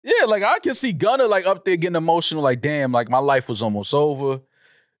like I can see Gunna like up there getting emotional, like damn, like my life was almost over.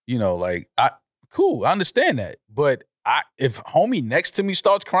 You know, like cool, I understand that. But if homie next to me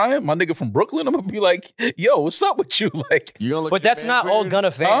starts crying, my nigga from Brooklyn, I'm gonna be like, yo, what's up with you? Like, you gonna look but that's not all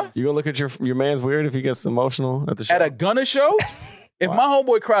Gunna fans. You gonna look at your man's weird if he gets emotional at the show? At a Gunna show? If my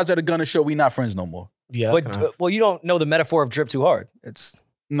homeboy cries at a Gunna show, we not friends no more. Yeah, but well, you don't know the metaphor of drip too hard. It's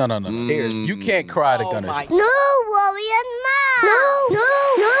no. Tears. You can't cry at a Gunna show. NewRoryNMal.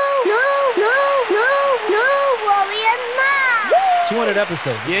 NewRoryNMal. 200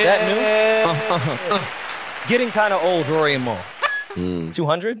 episodes. Yeah. That new? Getting kind of old, Rory and Mal.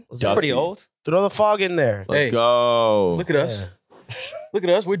 200? That's pretty old. Throw the fog in there. Let's go. Look at us. Look at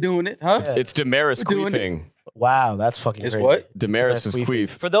us. We're doing it, huh? Yeah. It's Damaris queefing. Wow, that's fucking It's crazy. what? Damaris is queef.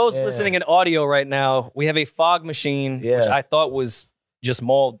 For those listening in audio right now, we have a fog machine, which I thought was just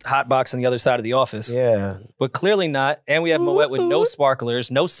Mal hotbox on the other side of the office. Yeah. But clearly not. And we have Moet with no sparklers,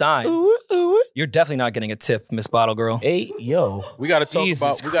 no sign. You're definitely not getting a tip, Miss Bottle Girl. Hey, yo. We gotta talk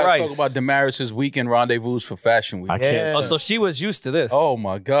Jesus about Damaris's weekend rendezvous for Fashion Week. I can't. Oh, so she was used to this. Oh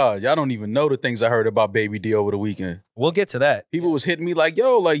my God. Y'all don't even know the things I heard about Baby D over the weekend. We'll get to that. People was hitting me like,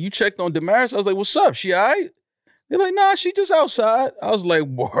 yo, like you checked on Damaris? I was like, what's up? She all right? They're like, nah, she just outside. I was like,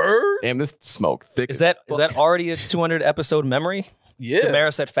 word? Damn, this smoke thick. Is that already a 200 episode memory? Yeah.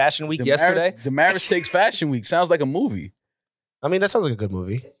 Damaris at Fashion Week yesterday? Damaris takes Fashion Week. Sounds like a movie. I mean, that sounds like a good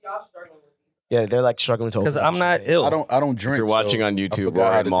movie. Yeah, they're like struggling to open. Because I'm not ill. I don't drink. If you're watching on YouTube,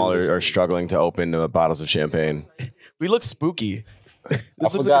 Rory and Mal are struggling to open bottles of champagne. We look spooky. Well,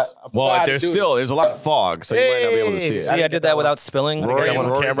 there's a lot of fog, so you might not be able to see it. See, I did that without spilling. Rory Again,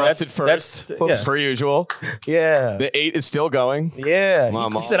 on camera. That's it first, per usual. Yeah. The 8 is still going. Yeah.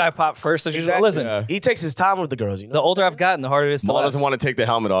 He said I popped first. As usual. Listen, he takes his time with the girls. You know? the older I've gotten, the harder it is to Mal last. doesn't want to take the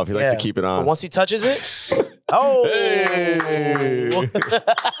helmet off. He likes to keep it on. But once he touches it, oh. Hey.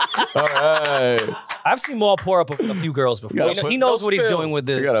 All right. I've seen Mal pour up a few girls before. He knows what he's doing with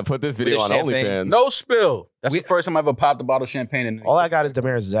the. You gotta put this video on champagne. OnlyFans. No spill. That's the first time I ever popped a bottle of champagne. In All I got is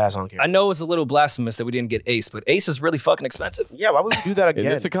Damaris' ass on camera. I know it's a little blasphemous that we didn't get Ace, but Ace is really fucking expensive. Yeah, why would we do that again?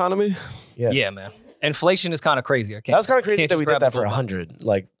 In this economy? Yeah, man. Inflation is kind of crazy. I can't. That was kind of crazy can't that just we grab did that the for full 100.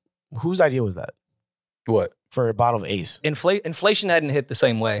 Like, whose idea was that? What? For a bottle of Ace. Inflation hadn't hit the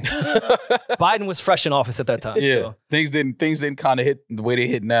same way. Biden was fresh in office at that time. Yeah, so. things didn't kind of hit the way they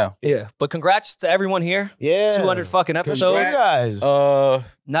hit now. Yeah, but congrats to everyone here. Yeah, 200 fucking episodes. Guys.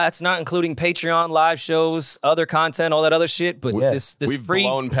 That's not including Patreon live shows, other content, all that other shit. But this we've free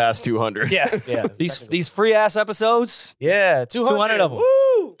blown past 200. Yeah. These free ass episodes. Yeah, 200 of them.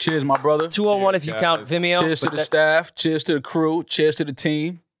 Woo! Cheers, my brother. 201 if you count Vimeo. Cheers to the staff. Cheers to the crew. Cheers to the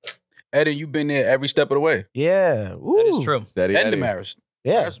team. Eddie, you've been there every step of the way. Yeah, that is true. And Damaris.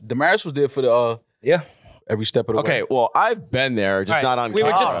 Yeah, Damaris was there for the every step of the way. Okay, well, I've been there, just not on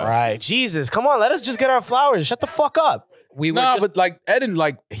camera. All right, Jesus, come on, let us just get our flowers. Shut the fuck up. But like Eden,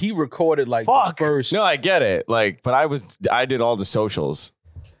 like he recorded like the first. No, I get it. Like, but I did all the socials.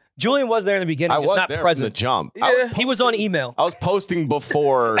 Julian was there in the beginning, just not present. From the jump. Yeah. He was on email. I was posting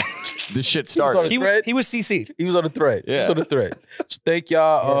before the shit started. He was CC'd. He was on the thread. Yeah. He was on the thread. So thank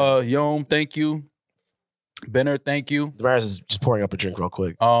y'all. Yom, thank you. Benner, thank you. Damaris is just pouring up a drink real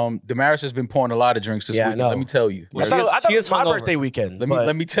quick. Damaris has been pouring a lot of drinks this weekend. Let me tell you. I thought it was my birthday weekend.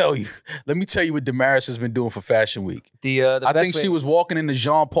 Let me tell you. Let me tell you what Damaris has been doing for Fashion Week. I think she was walking in the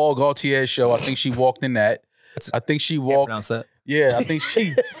Jean Paul Gaultier show. I think she walked in that. I think she walked. Pronounce that. Yeah, I think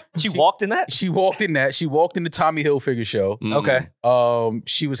she walked in that. She walked in that. She walked in the Tommy Hilfiger show. Okay.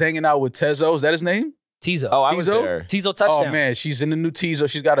 She was hanging out with Tezo. Is that his name? Tizo. Oh, I was there. Tizo touchdown. Oh man, she's in the new Tizo.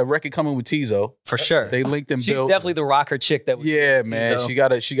 She's got a record coming with Tizo for sure. They linked them. She's definitely the rocker chick that. Yeah, man. Tizo.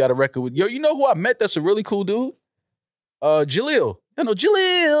 She got a record with. Yo, you know who I met? That's a really cool dude. Jaleel. I know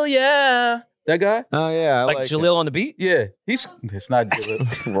Jaleel. Yeah. That guy? Oh, yeah. Like Jaleel on the beat? Yeah. It's not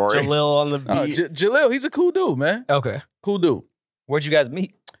Jaleel. Rory. Jaleel on the beat. Jaleel, he's a cool dude, man. Okay. Cool dude. Where'd you guys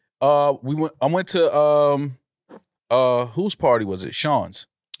meet? I went to whose party was it? Sean's.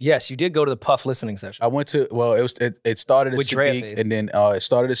 Yes, you did go to the Puff listening session. I went to it started at with Sadiq and then it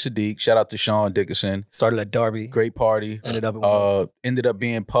started at Sadiq. Shout out to Sean Dickerson. Started at Darby. Great party. Ended up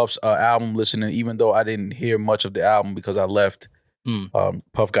being Puff's album listening, even though I didn't hear much of the album because I left.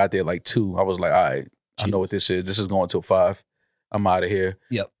 Puff got there like 2. I was like, all right, I know what this is. This is going till 5. I'm out of here.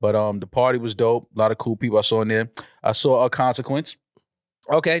 Yep. But the party was dope. A lot of cool people I saw in there. I saw Consequence.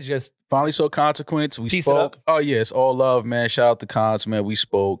 Okay, just finally saw Consequence. We Peace spoke. Oh yeah, it's all love, man. Shout out to Cons, man. We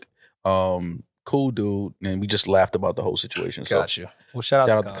spoke. cool dude, and we just laughed about the whole situation. So Got you. Well, shout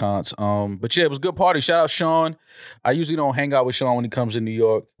out to Cons. But yeah, it was a good party. Shout out Sean. I usually don't hang out with Sean when he comes in New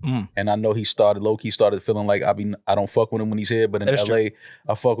York, and I know he started low-key started feeling like I don't fuck with him when he's here, but in LA,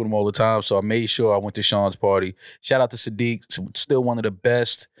 I fuck with him all the time. So I made sure I went to Sean's party. Shout out to Sadiq. Still one of the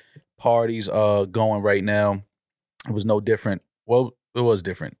best parties going right now. It was no different. Well, it was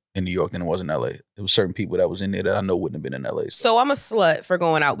different in New York than it was in LA. There was certain people that was in there that I know wouldn't have been in LA. So I'm a slut for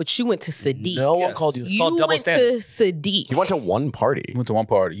going out, but you went to Sadiq. No one called you. You went to Sadiq. He went to one party. You went to one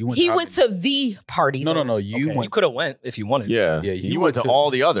party. He went to the party. No. You could have went if you wanted. Yeah. You went to all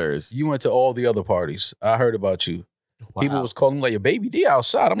the others. You went to all the other parties. I heard about you. Wow. People was calling like your baby D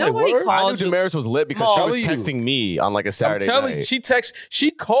outside. I'm Nobody like, word? I knew Damaris was lit because she was texting me on like a Saturday night.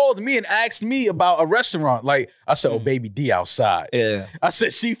 She called me and asked me about a restaurant. Like I said, oh, baby D outside. Yeah. I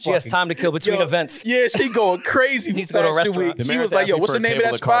said she has time to kill between events. Yeah, she going crazy. Needs to go to a restaurant. She was like, yo, what's the name of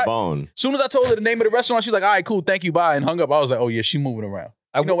that spot? As soon as I told her the name of the restaurant, she's like, all right, cool, thank you, bye, and hung up. I was like, oh yeah, she moving around.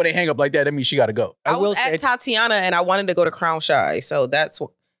 You know when they hang up like that, that means she got to go. I was at Tatiana and I wanted to go to Crown Shy, so that's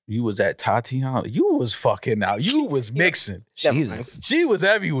what. You was at Tatiana. You was fucking out. You was mixing. Jesus. She was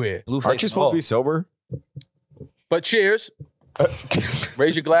everywhere. Aren't you supposed to be sober? But cheers.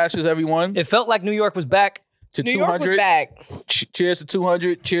 Raise your glasses, everyone. It felt like New York was back. To New 200. York was back. Cheers to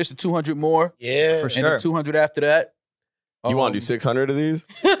 200. Cheers to 200 more. Yeah. For sure. And 200 after that. You want to do 600 of these?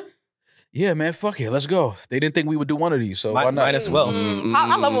 Yeah, man, fuck it. Let's go. They didn't think we would do one of these, so why not? Might as well.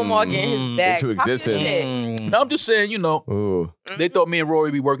 I love him all getting his back. Into existence. No, I'm just saying, you know, they thought me and Rory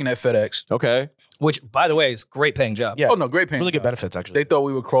would be working at FedEx. Okay. Which, by the way, is great paying job. Yeah. Oh, no, great paying Really good job. benefits, actually. They thought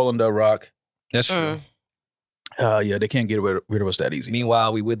we were crawling the rock. That's true. Yeah, they can't get rid of us that easy.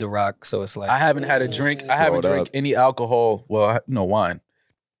 Meanwhile, we with the rock, so it's like I haven't had a drink. I haven't drank any alcohol. Well, no wine.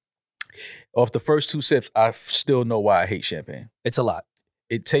 Off the first 2 sips, I still know why I hate champagne. it's a lot.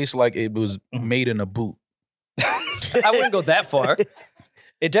 It tastes like it was made in a boot. I wouldn't go that far.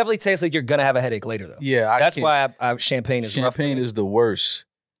 It definitely tastes like you're gonna have a headache later, though. Yeah, that's why champagne is champagne is the worst.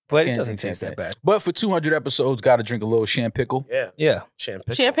 But it doesn't taste that bad. But for 200 episodes, got to drink a little champickle. Yeah.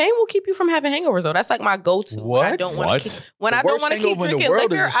 Champagne will keep you from having hangovers, though. That's like my go-to. What? When I don't want to keep drinking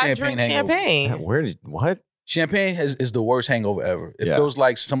liquor, I drink champagne. What? Champagne is the worst hangover ever. It feels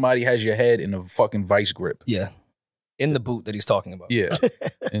like somebody has your head in a fucking vice grip. Yeah. In the boot that he's talking about. Yeah.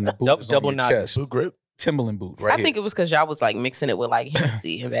 In the boot double knot chest. Boot grip. Timberland boot, right? I think it was because y'all was like mixing it with like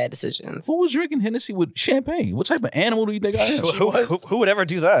Hennessy and Bad Decisions. Who was drinking Hennessy with champagne? What type of animal do you think I am? Who would ever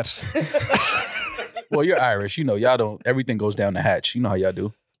do that? Well, you're Irish. You know, y'all don't, everything goes down the hatch. You know how y'all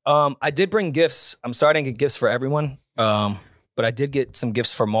do. I did bring gifts. I'm starting to get gifts for everyone. But I did get some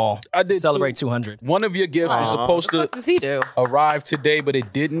gifts for Mal. I did to celebrate 200. One of your gifts was supposed What does he do? arrive today, but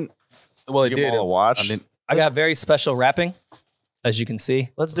it didn't. Well, it did. A watch. I got very special wrapping, as you can see.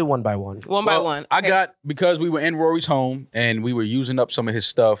 Let's do one by one. One by one. I got, because we were in Rory's home and we were using up some of his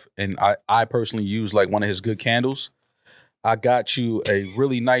stuff, and I personally used like one of his good candles. I got you a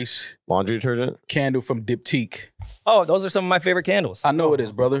really nice laundry detergent candle from Diptyque. Oh, those are some of my favorite candles. I know it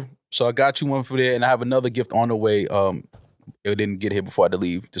is, brother. So I got you one for there, and I have another gift on the way. It didn't get here before I had to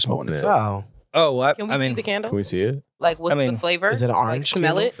leave this morning. Wow. Oh, Can we see the candle? Can we see it? Like, what's the flavor? Is it an orange? Like,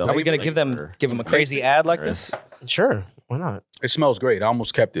 smell it? Are we gonna give them a crazy ad like this? Sure. Why not? It smells great. I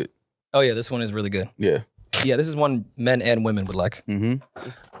almost kept it. Oh yeah, this one is really good. Yeah. Yeah, this is one men and women would like. Mm-hmm.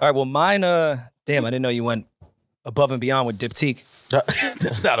 All right, well mine, damn, I didn't know you went above and beyond with Diptyque.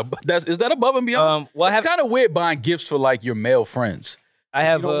 Is that above and beyond? Well, it's kind of weird buying gifts for like your male friends. I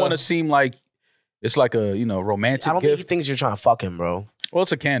have. You don't want to seem like it's like a romantic I don't gift. think he thinks you're trying to fuck him, bro. Well,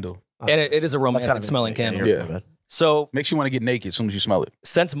 it's a candle, and it is a romantic smelling candle. Yeah. So makes you want to get naked as soon as you smell it.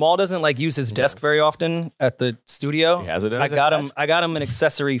 Since Mal doesn't like use his desk very often at the studio, he has a desk? I got him an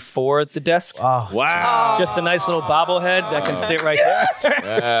accessory for the desk. Oh, wow! Just a nice little bobblehead that can sit right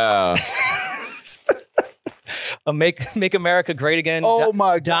there. Wow. A Make America Great Again. Oh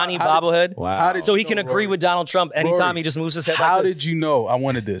my God. Donnie bobblehead. Wow. So he can agree with Donald Trump anytime Rory, he just moves his head. How like this. did you know I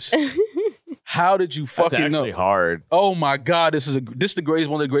wanted this? How did you fucking That's actually know? hard. Oh my God, this is the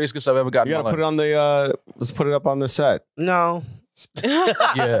greatest, one of the greatest gifts I've ever gotten. You gotta put it on the let's put it up on the set. no.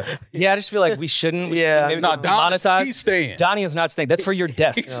 Yeah. Yeah, I just feel like we shouldn't. Yeah. No, monetize. he's staying. Donnie is not staying. That's for your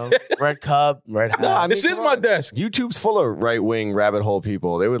desk. Red cup, red hat. No, I mean, This is come my on. desk. YouTube's full of right-wing rabbit hole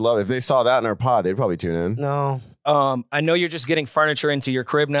people. They would love it. If they saw that in our pod, they'd probably tune in. No. I know you're just getting furniture into your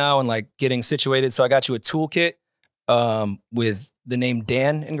crib now and like getting situated. So I got you a toolkit with the name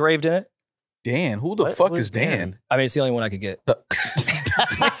Dan engraved in it. Dan, who the fuck is Dan? I mean, it's the only one I could get.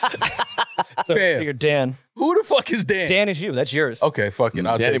 So I figured Dan. Who the fuck is Dan? Dan is you. That's yours. Okay, fuck it.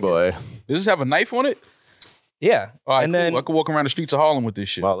 I'll Danny take boy. it. Does this have a knife on it? Yeah. All right, and cool. then I could walk around the streets of Harlem with this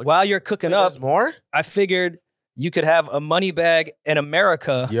shit. Wow, while you're cooking up, more? I figured you could have a money bag in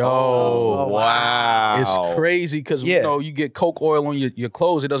America. Yo, wow. it's crazy because you know you get Coke oil on your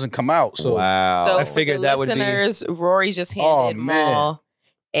clothes, it doesn't come out. So So I figured that would be. Listeners, Rory just handed Mal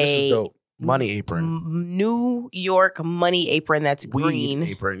a money apron, New York money apron that's green.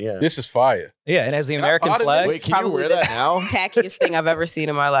 Apron, yeah. This is fire. Yeah, it has the American flag. Wait, can you wear that now? Tackiest thing I've ever seen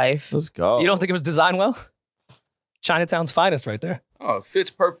in my life. Let's go. You don't think it was designed well? Chinatown's finest right there. Oh, it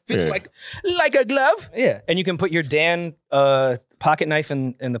fits perfect. Fits like a glove. Yeah, and you can put your Dan pocket knife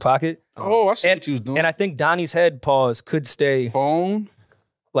in the pocket. Oh, I see what you was doing. And I think Donnie's head paws could stay phone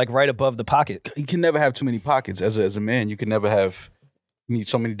like right above the pocket. You can never have too many pockets as a man. You can never have. You need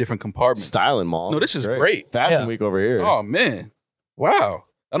so many different compartments. Styling, Mal. No, this is great. Fashion week over here. Oh man, wow.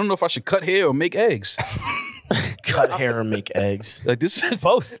 I don't know if I should cut hair or make eggs. Cut hair and make eggs. Like this is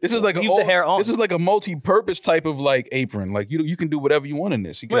both. This is like Leave the hair on. This is like a multi-purpose type of like apron. Like you can do whatever you want in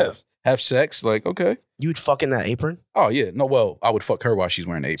this. You can have sex. Like okay, you'd fuck in that apron. Oh yeah, no. Well, I would fuck her while she's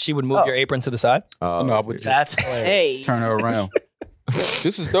wearing the apron. She would move your apron to the side. No, I would. That's turn her around. This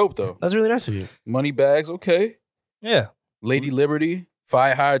is dope though. That's really nice of you. Money bags, okay. Yeah. Lady Liberty,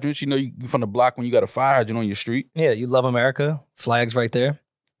 fire hydrants. You know you from the block when you got a fire hydrant on your street. Yeah, you love America. Flags right there.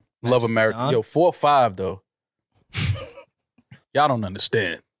 Love America. Yo, 4 or 5 though. Y'all don't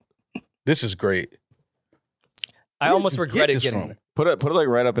understand. This is great. I almost regretted getting it. Put it like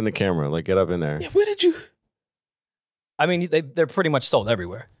right up in the camera. Like get up in there. Yeah, where did you? I mean, they're pretty much sold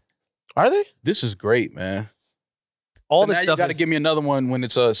everywhere. Are they? This is great, man. All so this now stuff. You got to give me another one when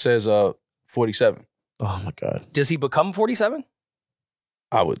it says 47. Oh my god. Does he become 47?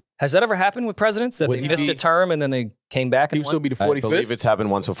 I would. Has that ever happened with presidents that they missed a term and then they came back? He would still be the 45th. I believe it's happened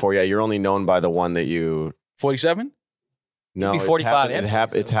once before. Yeah, you're only known by the one that you. 47. No, be 45.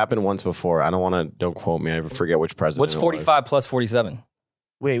 It's happened once before. I don't quote me. I forget which president. What's 45 plus 47?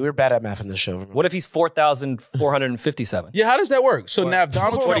 Wait, we're bad at math in this show. Remember? What if he's 4,457? Yeah, how does that work? So now if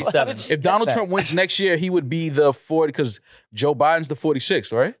Donald Trump, 47. if Donald Trump wins next year, he would be the 40 because Joe Biden's the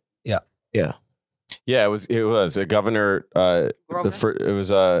 46th, right? Yeah. Yeah. Yeah, it was a governor. It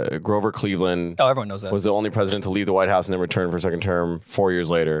was Grover Cleveland. Oh, everyone knows that. Was the only president to leave the White House and then return for a second term 4 years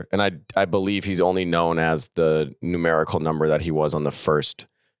later. And I believe he's only known as the numerical number that he was on the first.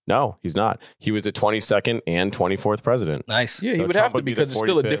 No, he's not. He was the 22nd and 24th president. Nice. Yeah, So he would Trump have to would be because the it's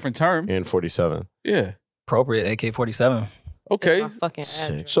still a 45th different term. And 47. Yeah. Appropriate AK-47. Okay. My fucking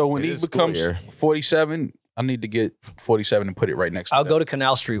address. So when It he is becomes school year. 47, I need to get 47 and put it right next to I'll that. go to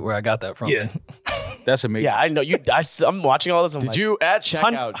Canal Street where I got that from. Yeah. That's amazing. Yeah, I know you. I'm watching all this. I'm Did like, you at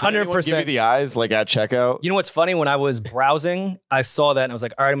checkout? 100%. Give you the eyes like at checkout. You know what's funny? When I was browsing, I saw that and I was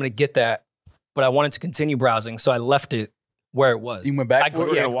like, all right, I'm going to get that. But I wanted to continue browsing, so I left it where it was. You went back I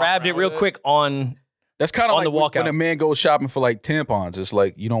for it? grabbed it real quick on That's kind of on like the walkout. when a man goes shopping for like tampons. It's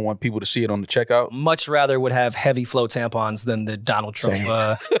like you don't want people to see it on the checkout. much rather would have heavy flow tampons than the Donald Trump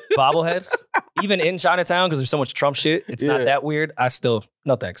bobblehead. Even in Chinatown, because there's so much Trump shit, it's not that weird. I still,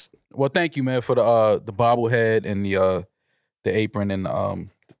 no thanks. Well, thank you, man, for the bobblehead and the apron and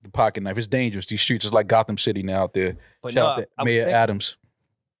the pocket knife. It's dangerous. These streets is like Gotham City now out there. But Shout no, out to I was Mayor thinking- Adams.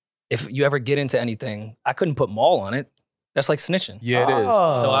 If you ever get into anything, I couldn't put Mal on it. That's like snitching. Yeah, it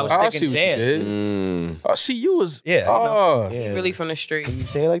is. So I was I thinking, see what you damn. did. I see you was Yeah, Oh, yeah. Really from the street. Can you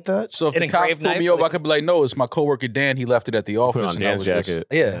say it like that? so if An the cops engraved pulled me knife, over, I like- could be like, no, it's my coworker Dan. He left it at the office. Put on and I Dan's was just- jacket.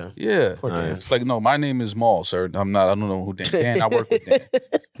 Yeah. Yeah. Poor Dan. It's like, no, my name is Mal, sir. I don't know who Dan. Dan, I work with Dan.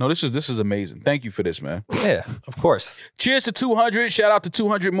 No, this is amazing. Thank you for this, man. Yeah, of course. Cheers to 200. Shout out to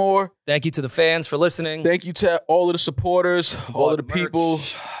 200 more. Thank you to the fans for listening. Thank you to all of the supporters, all of the Merch, people.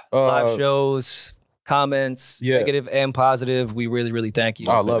 live shows, comments, negative and positive. We really, really thank you.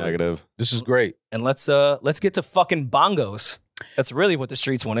 I love Negative. it. This is great. And let's get to fucking bongos. That's really what the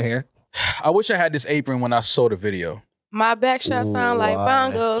streets want to hear. I wish I had this apron when I saw the video. My back shot sound like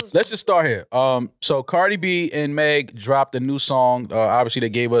bongos. Let's just start here. So Cardi B and Meg dropped a new song. Obviously, they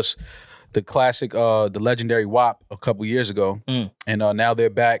gave us the classic, the legendary WAP a couple years ago, and now they're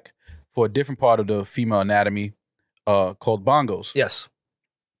back for a different part of the female anatomy called Bongos. Yes.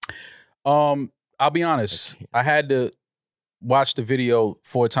 I'll be honest. I had to watch the video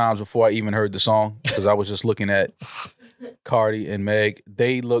 4 times before I even heard the song because I was just looking at Cardi and Meg.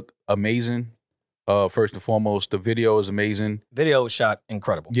 They look amazing. First and foremost, the video is amazing. Video was shot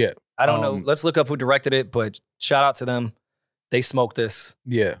incredible. Yeah. I don't know. Let's look up who directed it, but shout out to them. They smoked this.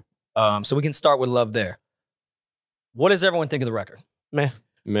 Yeah. So we can start with love there. What does everyone think of the record? Meh.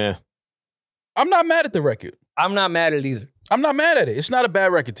 I'm not mad at the record. I'm not mad at it either. I'm not mad at it. It's not a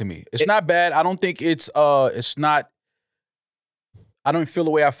bad record to me. It's not bad. I don't think it's not. I don't feel the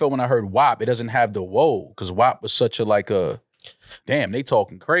way I felt when I heard WAP. It doesn't have the whoa, because WAP was such a damn, they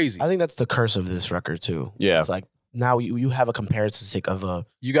talking crazy. I think that's the curse of this record too. Yeah. It's like now you have a comparison sake of a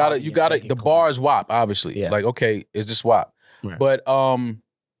you gotta the bar is WAP, obviously. Yeah. Like, okay, is this WAP? Right. But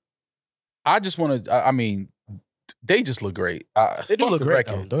I just want to. I mean, they just look great. They do fuck look the great.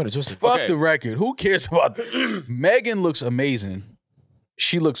 record. Don't get it twisted. Fuck Okay. the record. Who cares about Megan looks amazing.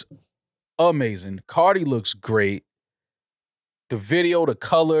 She looks amazing. Cardi looks great. The video, the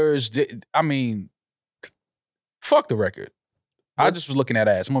colors. I mean, fuck the record. I just was looking at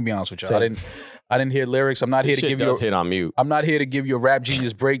ass. I'm gonna be honest with you. I didn't hear lyrics. I'm not here to give you. Hit on mute. I'm not here to give you a rap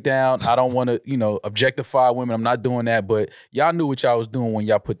genius breakdown. I don't want to, objectify women. I'm not doing that. But y'all knew what y'all was doing when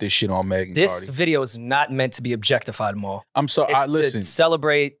y'all put this shit on Meg and This Cardi. video is not meant to be objectified, Mal. I'm sorry. It's Listen. to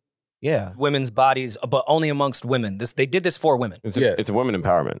celebrate Yeah. women's bodies, but only amongst women. They did this for women. It's a women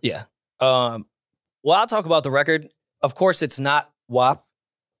empowerment. Yeah. Well, I'll talk about the record. Of course, it's not WAP,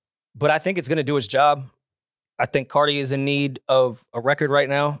 but I think it's going to do its job. I think Cardi is in need of a record right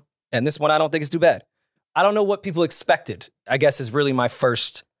now, and this one I don't think is too bad. I don't know what people expected, I guess, is really my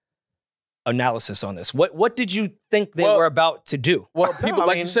first analysis on this. What did you think they were about to do? Well,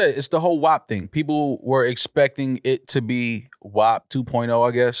 people, you said, it's the whole WAP thing. People were expecting it to be WAP 2.0,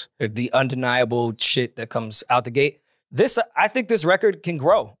 I guess. The undeniable shit that comes out the gate. I think this record can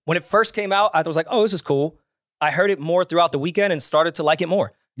grow. When it first came out, I was like, oh, this is cool. I heard it more throughout the weekend and started to like it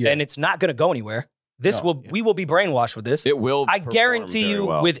more. Yeah. And it's not going to go anywhere. We will be brainwashed with this. It will. I guarantee you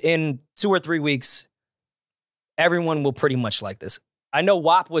within 2 or 3 weeks, everyone will pretty much like this. I know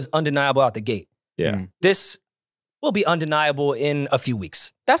WAP was undeniable out the gate. Yeah. This will be undeniable in a few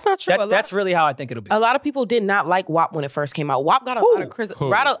weeks. That's not true. That's really how I think it'll be. A lot of people did not like WAP when it first came out. WAP got a lot of criticism.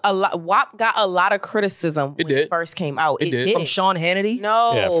 WAP got a lot of criticism when it first came out. It did. From Sean Hannity?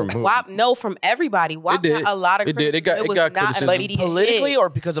 No. Yeah, from who? WAP, no, from everybody. WAP got a lot of criticism. It got criticism. Like Politically or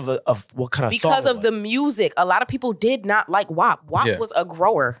because of what kind of song? Because of the music. A lot of people did not like WAP. WAP was a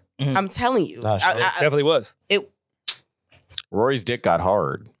grower. Mm-hmm. I'm telling you. It definitely was. Rory's dick got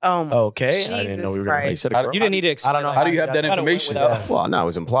hard. Okay. Jesus I didn't know we were Christ. going You didn't need to explain. I don't know. How do you have that information? Well, no, it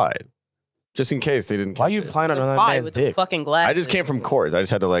was implied. Just in case they didn't. Why are you implying on another man's with dick? the fucking glasses. I just came from court. I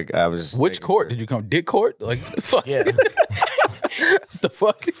just had to Which court did you come? Dick court? Like what the fuck? Yeah. The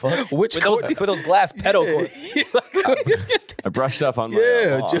fuck? Which court? With those glass pedal cords. I brushed up on my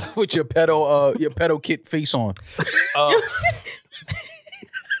with your pedo kit face on.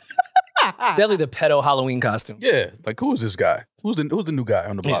 Definitely the pedo Halloween costume. Yeah, like who is this guy? Who's the new guy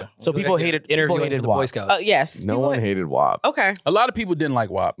on the block? Yeah. So people hated for the Boy Scouts. Yes. No one hated WAP. Okay. A lot of people didn't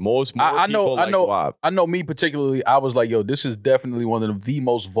like WAP. I know WAP. I know me particularly, I was like, yo, this is definitely one of the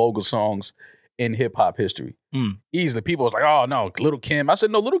most vulgar songs in hip hop history. Easily. People was like, oh no, Little Kim. I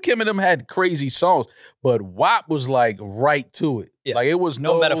said, no, Little Kim and them had crazy songs, but WAP was like right to it. Yeah. Like it was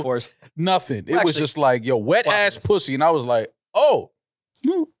no metaphors. Nothing. It was just like, yo, wet ass pussy. And I was like, oh,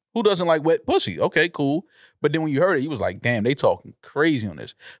 who doesn't like wet pussy? Okay, cool. But then when you heard it, you was like, damn, they talking crazy on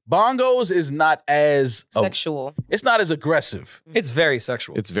this. Bongos is not as sexual. It's not as aggressive. It's very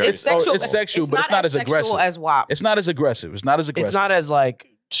sexual. It's very sexual. It's sexual, but it's not as aggressive as WAP. It's not as aggressive. It's not as aggressive. It's not as like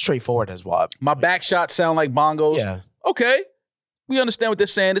straightforward as WAP. My back shots sound like Bongos. Yeah. Okay. We understand what they're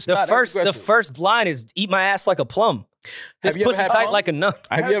saying. It's not as aggressive. The first line is eat my ass like a plum. This pussy tight like a nut.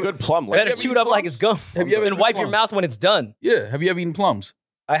 I have a good plum. Better chew it up like it's gum. Have you ever and wipe your mouth when it's done. Yeah. Have you ever eaten plums?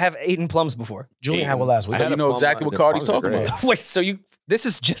 I have eaten plums before. Julian had one last week. You know exactly what Cardi's talking about. Wait, so this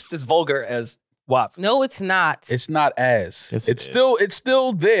is just as vulgar as WAP? No, it's not. It's not as. It's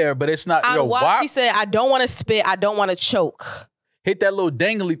still there, but it's not. On WAP, she said, I don't want to spit. I don't want to choke. Hit that little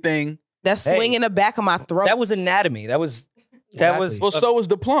dangly thing. That's swinging in the back of my throat. That was anatomy. That was. Well, so was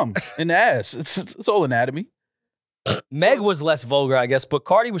the plum in the ass. It's all anatomy. Meg was less vulgar, I guess, but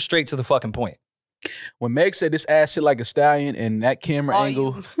Cardi was straight to the fucking point. When Meg said this ass shit like a stallion and that camera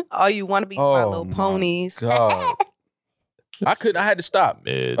angle. You want to be my little ponies. God. I had to stop.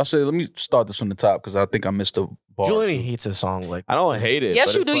 I said, let me start this from the top because I think I missed a bar. Julian hates this song. Like I don't hate it.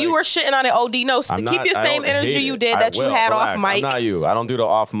 Yes, you do. You were shitting on it, OD. No, keep your same energy you did that you had off mic. I'm not you. I don't do the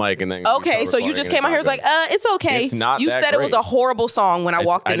off mic and then. Okay, so you just came out here and was like, it's okay. It's not. You said it was a horrible song when I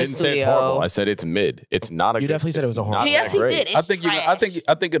walked in the studio. I didn't say it's horrible. I said it's mid. It's not a. You definitely said it was a horrible. Yes, he did.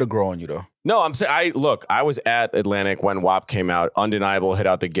 I think it'll grow on you though. No, I'm saying I was at Atlantic when WAP came out, undeniable, hit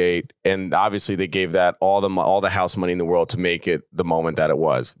out the gate, and obviously they gave that all the house money in the world to make it the moment that it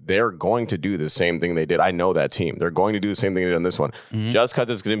was. They're going to do the same thing they did. I know that team. They're going to do the same thing they did on this one. Just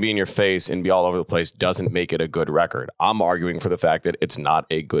because it's going to be in your face and be all over the place doesn't make it a good record. I'm arguing for the fact that it's not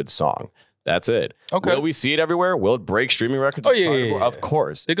a good song. That's it. Okay. Will we see it everywhere? Will it break streaming records? Oh, yeah. Of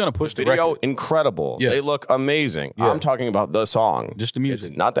course. They're going to push the video. record. Incredible. Yeah. They look amazing. Yeah. I'm talking about the song. Just the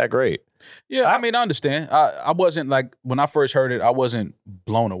music. It's not that great. Yeah, I mean, I understand. I wasn't like, when I first heard it, I wasn't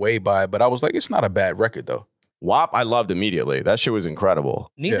blown away by it, but I was like, it's not a bad record though. WAP, I loved immediately. That shit was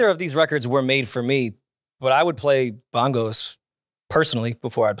incredible. Neither of these records were made for me, but I would play Bongos personally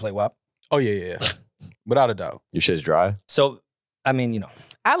before I'd play WAP. Oh, yeah. Without a doubt. Your shit's dry? So, I mean, you know.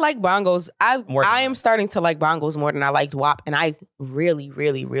 I like Bongos. I am starting to like Bongos more than I liked WAP, and I really,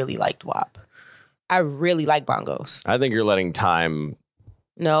 really, really liked WAP. I really like Bongos. I think you're letting time...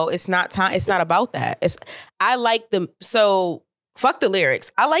 No, it's not time. It's not about that. I like so fuck the lyrics.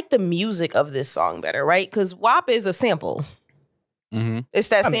 I like the music of this song better, right? Because WAP is a sample. Mm-hmm. It's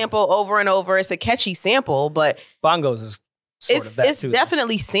that sample over and over. It's a catchy sample, but Bongos is sort of that it's too.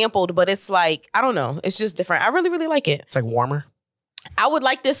 definitely sampled, but it's like, I don't know. It's just different. I really, really like it. It's like warmer. I would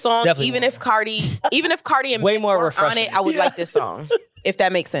like this song even if Cardi and way Meg more weren't on it. I would like this song. If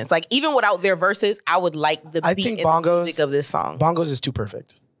that makes sense. Like, even without their verses, I would like the beat and the music of this song. Bongos is too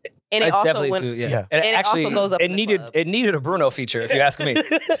perfect. And it's definitely too, yeah. And it actually, also goes up it in the needed club. it needed a Bruno feature, if you ask me.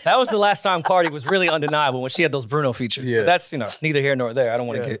 That was the last time Cardi was really undeniable, when she had those Bruno features. Yeah. But that's, you know, neither here nor there. I don't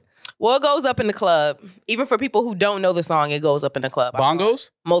want to get... Well, it goes up in the club. Even for people who don't know the song, it goes up in the club.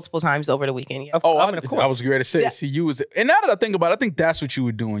 Bongos? Multiple times over the weekend, yeah. Of course. I was ready to say, see, you was, and now that I think about it, I think that's what you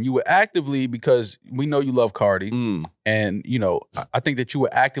were doing. You were actively, because we know you love Cardi, and, you know, I think that you were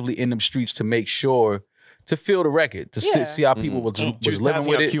actively in them streets to make sure, to feel the record, to see how people was living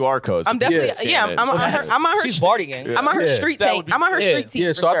with it. QR codes. I'm definitely, I'm on her She's Barty gang. I'm on her street tape. I'm on her street team.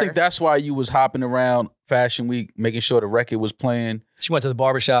 Yeah, so I think that's why you was hopping around Fashion Week, making sure the record was playing. She went to the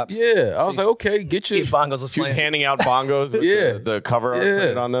barbershops. Yeah, I was like, okay, get your Bongos was She was playing. handing out bongos with the cover art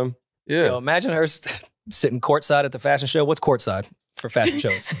printed on them. Yeah. Yo, imagine her sitting courtside at the fashion show. What's courtside for fashion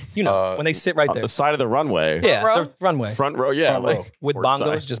shows? You know, when they sit right On there. the side of the runway. Yeah, the runway. Front row, yeah. Front row. Like, With courtside.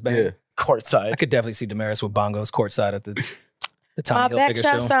 bongos just banging. Yeah. Courtside. I could definitely see Damaris with bongos courtside at the My Tommy back Hilfiger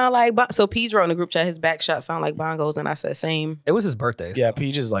shot show. sound like so Pete wrote in the group chat his back shot sound like Bongos, and I said same. It was his birthday. Yeah,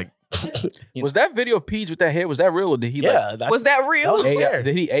 Peach is like... Was that video of Peach with that hair, was that real, or did he Was that real? That was fair.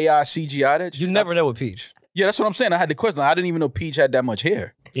 did he AI CGI that? You never know with Peach. Yeah, that's what I'm saying. I had the question. I didn't even know Peach had that much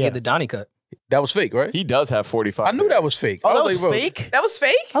hair. He had the Donnie cut. That was fake, right? He does have 45. I knew that was fake. Oh, I that was like, bro, fake? That was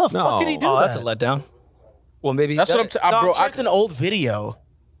fake? How the fuck did he do Oh, that? that's a letdown. Well, maybe That's what I'm No, bro. I'm sure it's an old video.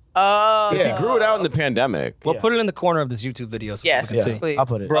 Oh, He grew it out in the pandemic. Well, put it in the corner of this YouTube video so yes, people can see. please. I'll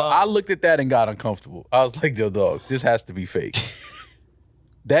put it. Bro, I looked at that and got uncomfortable. I was like, yo, dog, this has to be fake.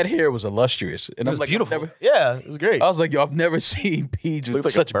 That hair was illustrious. And I was like, beautiful. Yeah, it was great. I was like, yo, I've never seen Peach with Looks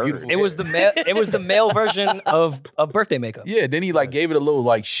like such a bird. beautiful It was the male version of birthday makeup. Yeah, then he like gave it a little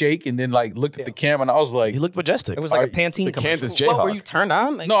like shake and then like looked at the camera and I was like, He looked majestic. It was like a Pantene The commercial. Kansas What, were Jayhawk. you turned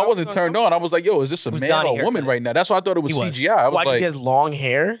on? Like, no, I wasn't turned on. I was like, yo, is this a was man Donnie or a woman haircut. right now? That's why I thought it was He was. CGI. I was Why? 'Cause like, he has long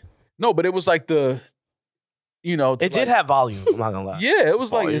hair. no, but it was like the, you know, It did have volume. I'm not gonna lie. Yeah, it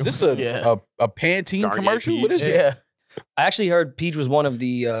was like, is this a Yeah. a Pantene Garnier commercial? What is Peach. it? Yeah. I actually heard Peach was one of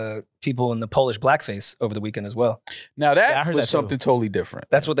the people in the Polish Blackface over the weekend as well. Now that Yeah, I heard was that too. something totally different.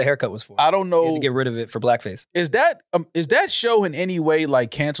 That's what the haircut was for. I don't He had know. to get rid of it for Blackface. Is that show in any way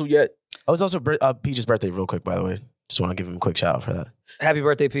like canceled yet? Oh, it's also Peach's birthday, real quick, by the way. Just want to give him a quick shout out for that. Happy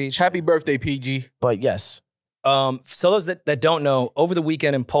birthday, Peach. Happy birthday, PG. But yes, So those that don't know, over the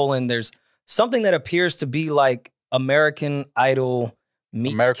weekend in Poland, there's something that appears to be like American Idol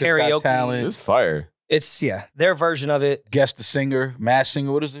meets America's karaoke. Got Talent. This fire. It's their version of it. Guess the singer, Masked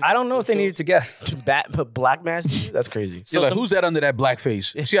Singer. What is it? I don't know if they needed to guess. to put Black Mask, that's crazy. You're like, who's that under that black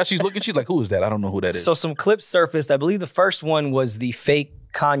face? See how she's looking? She's like, who is that? I don't know who that is. So some clips surfaced. I believe the first one was the fake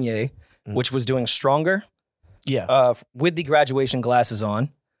Kanye, which was doing Stronger Yeah. with the graduation glasses on.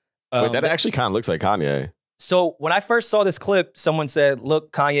 Wait, that actually kind of looks like Kanye. So when I first saw this clip, someone said,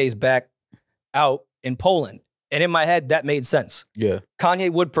 look, Kanye's back out in Poland. And in my head, that made sense. yeah. Kanye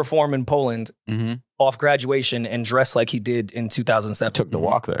would perform in Poland Mm-hmm. off graduation and dress like he did in 2007. Took the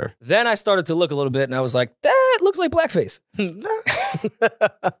walk there. Then I started to look a little bit and I was like, that looks like Blackface.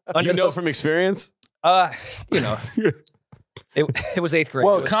 You know from experience? You know, it was 8th grade.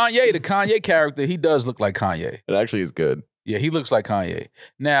 Well, It was- Kanye, the Kanye character, he does look like Kanye. It actually is good. Yeah, he looks like Kanye.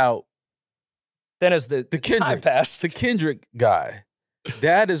 Now, Then as the time Kendrick, passed, the Kendrick guy,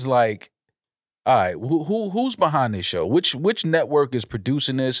 that is like, all right, who's behind this show? Which network is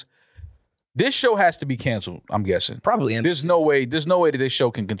producing this? This show has to be canceled, I'm guessing. probably in There's no way that this show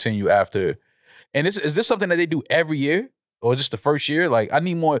can continue after. And is this something that they do every year? Or is this the first year? Like, I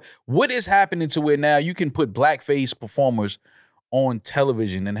need more. What is happening to where now you can put blackface performers on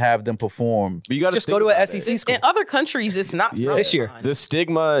television and have them perform. But you got Just go to a SEC school. In other countries, it's not Yeah. This year. The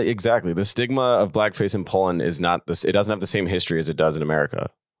stigma, exactly. The stigma of blackface in Poland is not this. It doesn't have the same history as it does in America.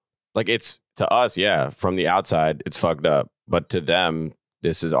 Like it's to us, yeah. From the outside, it's fucked up, but to them,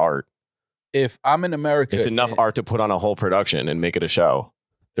 this is art. If I'm in America, It's enough art to put on a whole production and make it a show.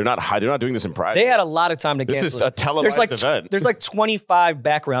 They're not doing this in private. They had a lot of time to This cancel is a it. televised event. There's like 25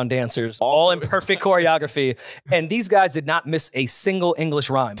 background dancers, all in perfect choreography, and these guys did not miss a single English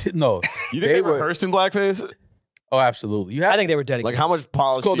rhyme. no, You think they rehearsed in blackface? Oh, absolutely. You have I think they were dedicated. Like how much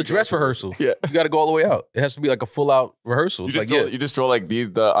polish? it's called do the you dress go through? rehearsal. Yeah. You got to go all the way out. It has to be like a full out rehearsal. You It's just like, throw, you just throw like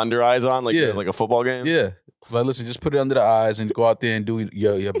the under eyes on like Yeah. like a football game. yeah. Like, listen, just put it under the eyes and go out there and do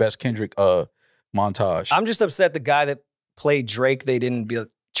your best Kendrick montage. I'm just upset the guy that played Drake, they didn't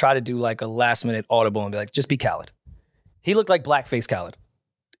try to do like a last minute audible and be like, just be Khaled. He looked like blackface Khaled.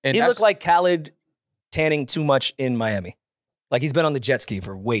 And He that's- looked like Khaled tanning too much in Miami. Like he's been on the jet ski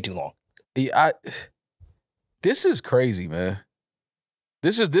for way too long. This is crazy, man.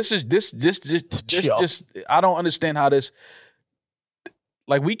 This is just I don't understand how this.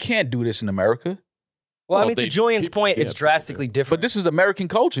 Like we can't do this in America. Well, I Well, mean, to they- Julian's people- point, yeah, it's people drastically do. different. But this is American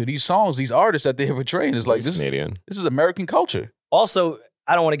culture. These songs, these artists that they're portraying is like He's this. Canadian. This is American culture. Also,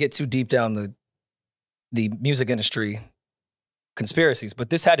 I don't want to get too deep down the music industry conspiracies, but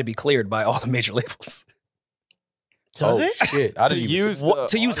this had to be cleared by all the major labels. Does oh, it? Shit, I To didn't even. use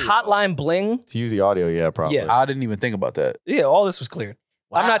To use audio, Hotline Bling, to use the audio, yeah, probably. Yeah. I didn't even think about that. yeah, all this was cleared.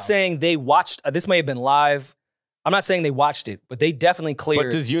 I'm Wow. not saying they watched. This may have been live. I'm not saying they watched it, but they definitely cleared.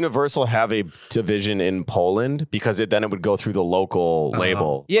 But does Universal have a division in Poland? Because then it would go through the local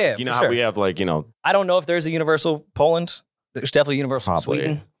label. Yeah, You know for how sure. we have like, I don't know if there's a Universal Poland. There's definitely Universal Probably.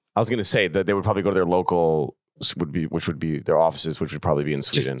 Sweden. I was going to say that they would probably go to their local, which would be their offices, which would probably be in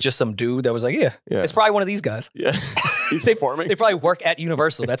Sweden. Just some dude that was like, yeah, Yeah. it's probably one of these guys. Yeah. He's They performing. They probably work at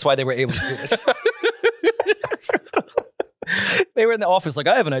Universal. That's why they were able to do this. They were in the office like,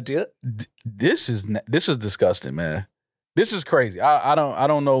 I have an idea. This is disgusting, man. This is crazy. I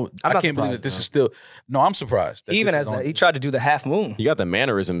don't know. I'm I not can't believe that surprised, this though. is still. No, I'm surprised. that He even this has is on- that. He tried to do the half moon. You got the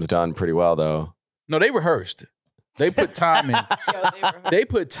mannerisms done pretty well, though. No, they rehearsed. They put time in. They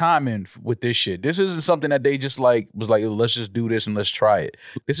put time in with this shit. This isn't something that they just was like, let's just do this and let's try it.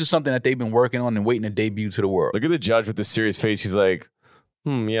 This is something that they've been working on and waiting to debut to the world. Look at the judge with this serious face. He's like,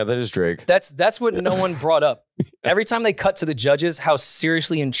 yeah, that is Drake. That's what no one brought up. Every time they cut to the judges, how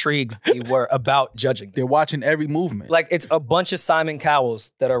seriously intrigued they were about judging. They're watching every movement. Like it's a bunch of Simon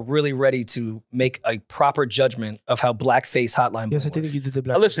Cowells that are really ready to make a proper judgment of how blackface Hotline Yes, I Bling think was. you did the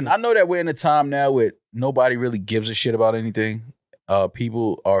black. Listen, I know that we're in a time now where nobody really gives a shit about anything.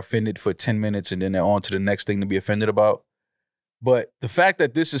 People are offended for 10 minutes and then they're on to the next thing to be offended about. But the fact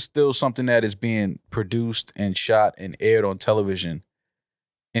that this is still something that is being produced and shot and aired on television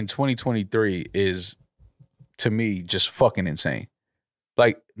in 2023 is, to me, just fucking insane.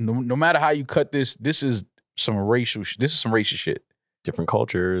 Like, no matter how you cut this, this is some racist shit. Different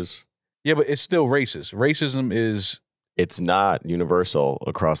cultures. Yeah, but it's still racist. Racism is It's not universal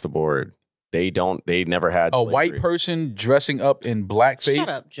across the board. They never had a slavery. white person dressing up in blackface. Shut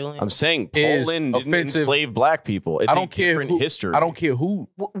up, Julian. I'm saying is Poland didn't offensive. enslave black people. It's I don't a care different who, history. I don't care who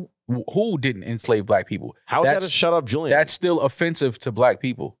didn't enslave black people. How is that That's- a shut up, Julian? That's still offensive to black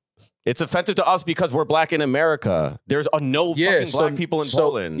people. It's offensive to us because we're black in America. There's fucking black people in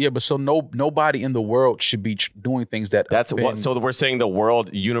Poland. Yeah, but so nobody in the world should be doing things that That's offend. what. So we're saying the world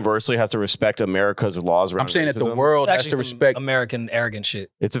universally has to respect America's laws around I'm saying that the racism? world It's has actually to some respect. American arrogant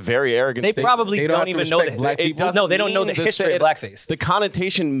shit. It's a very arrogant They statement. probably They don't don't have to even know respect black the people? No, they don't know the mean to history say of it- blackface. The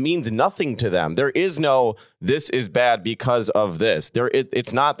connotation means nothing to them. There is no, this is bad because of this.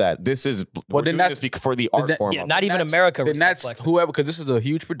 It's not that. This is, we're then doing that's- this for the art that- form. Yeah, of not it. even That's- America Then respects that's blackface. whoever, because this is a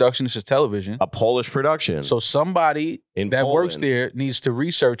huge production. This is television. A Polish production. So somebody In that works Poland. there needs to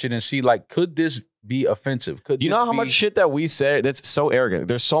research it and see, like, could this be offensive? Could You this know how be- much shit that we say that's so arrogant?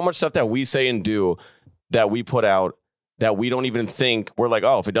 There's so much stuff that we say and do that we put out that we don't even think. We're like,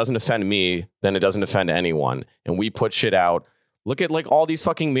 oh, if it doesn't offend me, then it doesn't offend anyone. And we put shit out. Look at like all these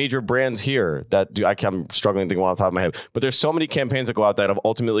fucking major brands here that do. I'm struggling to think one off the top of my head, but there's so many campaigns that go out that have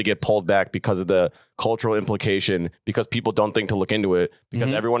ultimately get pulled back because of the cultural implication, because people don't think to look into it, because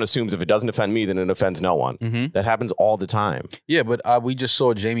Mhm. everyone assumes if it doesn't offend me, then it offends no one. Mhm. That happens all the time. Yeah, but we just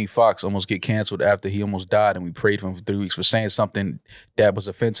saw Jamie Foxx almost get canceled after he almost died, and we prayed for him for 3 weeks for saying something that was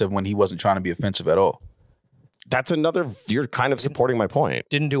offensive when he wasn't trying to be offensive at all. That's another. You're kind of supporting my point.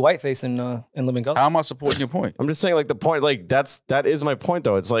 Didn't do whiteface in Living Color. How am I supporting your point? I'm just saying, like the point, like that is my point,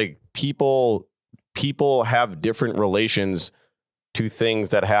 though. It's like people have different relations to things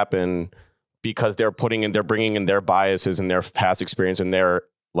that happen because they're bringing in their biases and their past experience and their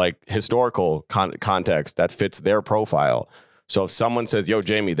like historical context that fits their profile. So if someone says, yo,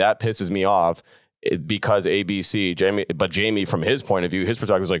 Jamie, that pisses me off because ABC, Jamie, from his point of view, his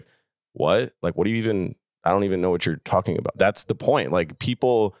perspective is like, what? Like, what do you even, I don't even know what you're talking about. That's the point. Like,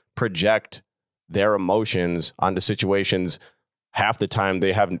 people project their emotions onto situations half the time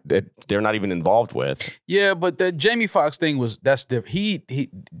they're not even involved with. Yeah, but the Jamie Foxx thing that's different.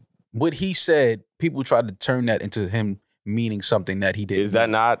 What he said, people tried to turn that into him meaning something that he didn't. Is that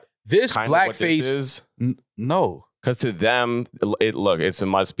not this kind blackface? Of what this is? No. Because to them, it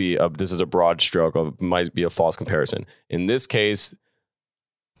must be this is a broad stroke of might be a false comparison. In this case,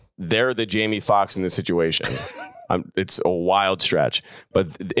 they're the Jamie Foxx in this situation. It's a wild stretch,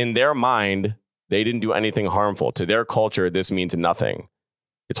 but in their mind, they didn't do anything harmful. To their culture, this means nothing.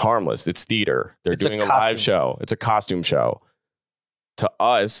 It's harmless. It's theater. They're doing a live show. It's a costume show. To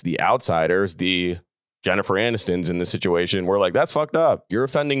us, the outsiders, the Jennifer Anistons in this situation, we're like, that's fucked up. You're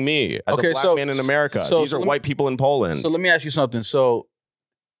offending me as a black man in America. These are white people in Poland. So let me ask you something. So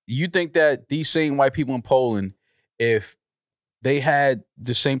you think that these same white people in Poland, if they had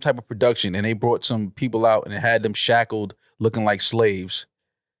the same type of production and they brought some people out and had them shackled looking like slaves,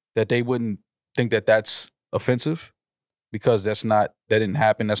 that they wouldn't think that that's offensive? Because that didn't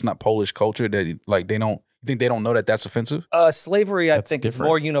happen. That's not Polish culture. That like they don't. You think they don't know that that's offensive? Slavery, I think, is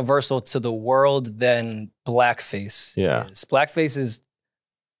more universal to the world than blackface. Yeah. is. Blackface is,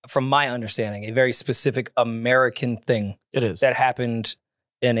 from my understanding, a very specific American thing. It is. That happened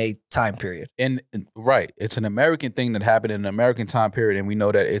in a time period. And right, it's an American thing that happened in an American time period, and we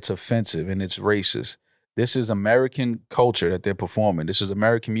know that it's offensive and it's racist. This is American culture that they're performing. This is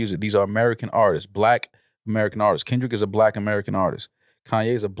American music. These are American artists, black American artists. Kendrick is a black American artist.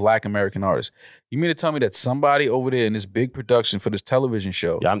 Kanye is a black American artist. You mean to tell me that somebody over there in this big production for this television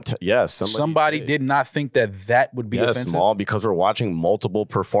show, yes, somebody did not think that would be offensive? Small, because we're watching multiple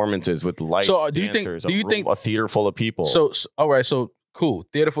performances with lights, so dancers, do you think a theater full of people? So all right, so cool,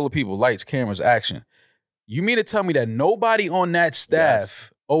 theater full of people, lights, cameras, action. You mean to tell me that nobody on that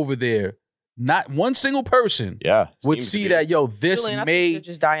staff over there, not one single person, would see that, yo, this Julian, may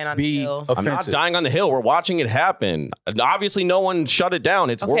just dying on be the hill. offensive? I'm not dying on the hill. We're watching it happen. Obviously, no one shut it down.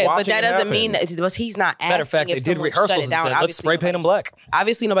 We're watching but that it doesn't happen. mean that he's not asking. Matter of fact, they did rehearsals and said, let's spray paint them black.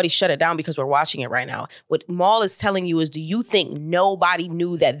 Obviously, nobody shut it down because we're watching it right now. What Mal is telling you is, do you think nobody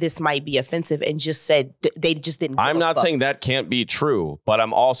knew that this might be offensive and just said they just didn't? I'm not saying that can't be true, but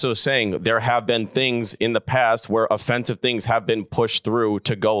I'm also saying there have been things in the past where offensive things have been pushed through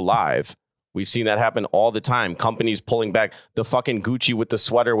to go live. We've seen that happen all the time. Companies pulling back the fucking Gucci with the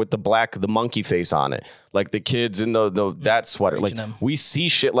sweater with the monkey face on it. Like the kids in that sweater. Like we see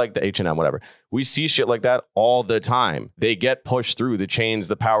shit like the H&M, whatever. We see shit like that all the time. They get pushed through the chains,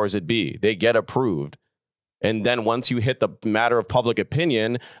 the powers that be. They get approved. And then once you hit the matter of public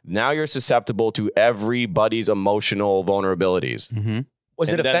opinion, now you're susceptible to everybody's emotional vulnerabilities. Mm-hmm.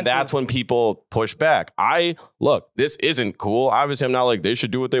 Was it offensive? That's when people push back. Look, this isn't cool. Obviously, I'm not like, they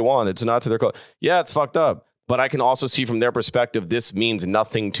should do what they want. It's not to their code. Yeah, it's fucked up. But I can also see from their perspective, this means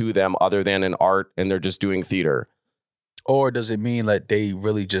nothing to them other than an art, and they're just doing theater. Or does it mean that they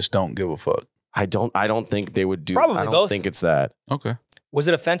really just don't give a fuck? I don't think they would do. Probably I don't both. think it's that. Okay. Was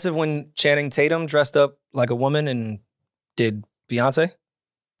it offensive when Channing Tatum dressed up like a woman and did Beyonce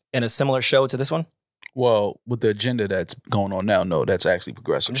in a similar show to this one? Well, with the agenda that's going on now, no, that's actually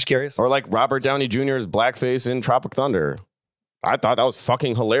progressive. I'm just curious. Or like Robert Downey Jr.'s blackface in Tropic Thunder. I thought that was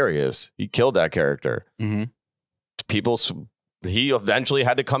fucking hilarious. He killed that character. Mm-hmm. He eventually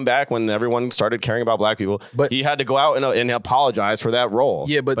had to come back when everyone started caring about black people. But he had to go out and apologize for that role.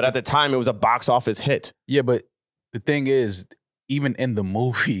 Yeah, but at the time, it was a box office hit. Yeah, but the thing is, even in the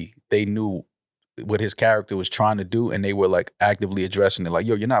movie, they knew what his character was trying to do, and they were like actively addressing it. Like,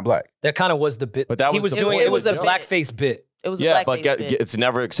 yo, you're not black. That kind of was the bit. But that he was doing. It was a blackface bit. It was a blackface bit. It's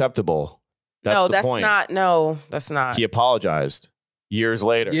never acceptable. No, that's not. No, that's not. He apologized years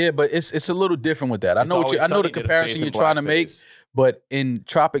later. Yeah, but it's a little different with that. I know the comparison you're trying to make, but in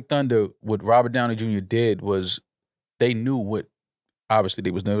Tropic Thunder, what Robert Downey Jr. did was they knew what. Obviously,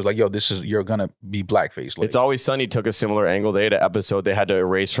 they was like, yo, you're gonna be blackface. Like, It's Always Sunny took a similar angle. They had an episode they had to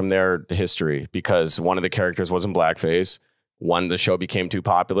erase from their history because one of the characters wasn't blackface. When the show became too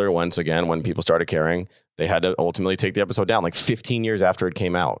popular, once again, when people started caring, they had to ultimately take the episode down like 15 years after it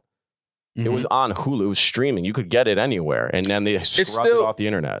came out. Mm-hmm. It was on Hulu, it was streaming. You could get it anywhere. And then they scrubbed it off the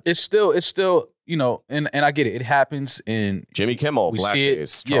internet. It's still, you know, and I get it. It happens in Jimmy Kimmel,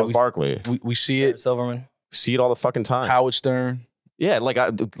 blackface, Charles Barkley. We see it. Silverman. See it all the fucking time. Howard Stern. Yeah,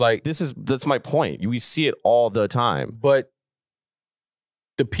 that's my point. We see it all the time. But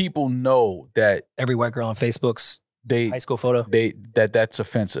the people know that Every white girl on Facebook's high school photo. That's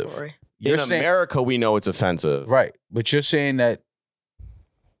offensive. Rory. You're In saying, America, we know it's offensive. right, but you're saying that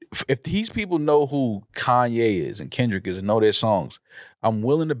if these people know who Kanye is and Kendrick is and know their songs, I'm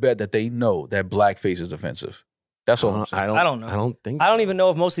willing to bet that they know that blackface is offensive. That's all I'm saying. I don't know. I don't think. I don't even know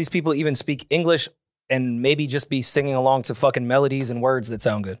if most of these people even speak English and maybe just be singing along to fucking melodies and words that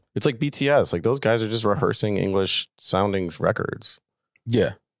sound good. It's like BTS. Like those guys are just rehearsing English sounding records.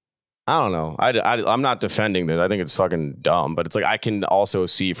 Yeah. I don't know. I'm not defending this. I think it's fucking dumb, but it's like I can also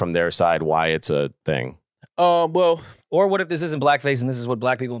see from their side why it's a thing. Well, Or what if this isn't blackface and this is what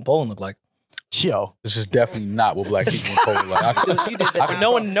black people in Poland look like? Yo. this is definitely not what black people in Poland like. You did that.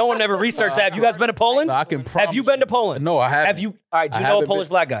 No one ever researched that. Have you guys been to Poland? I can promise Have you been to Poland? No, I haven't. Have you? All right. Do you I know a haven't Polish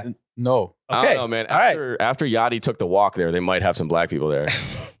been- black guy? No. I Okay. don't know, man. All right. After Yachty took the walk there, they might have some black people there.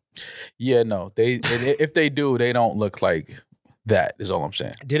 Yeah, no. If they do, they don't look like that, is all I'm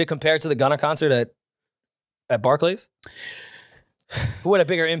saying. Did it compare to the Gunna concert at Barclays? Who had a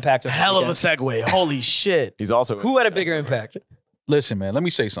bigger impact? on the Hell of a weekend? segue. Holy shit. He's also Who had a bigger impact? Listen, man, let me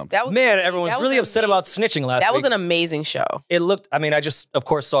say something. That was Man, everyone's that was really upset amazing. about snitching last That week. was an amazing show. It looked. I mean, I just of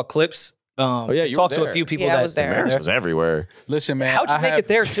course saw clips. Oh, yeah, you talked were to a there. few people Yeah, I that was there. Maris was everywhere. Listen, man. How'd you I make have- it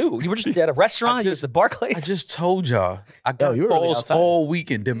there too? You were just at a restaurant. You was at Barclays. I just told y'all. I got you were really calls outside. all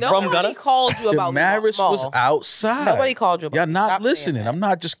weekend. From Nobody Gunna? called you about Damaris Mal. was outside. Nobody called you about Y'all not Stop saying listening. that. I'm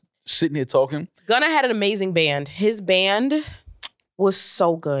not just sitting here talking. Gunna had an amazing band. His band was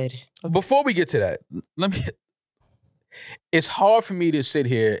so good. Before we get to that, let me. It's hard for me to sit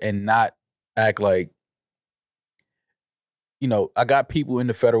here and not act like, you know, I got people in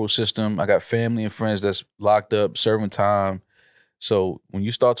the federal system. I got family and friends that's locked up, serving time. So when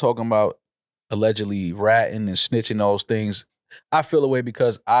you start talking about allegedly ratting and snitching, those things, I feel away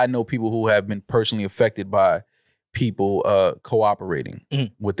because I know people who have been personally affected by people cooperating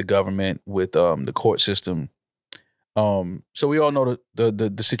with the government, with the court system. So we all know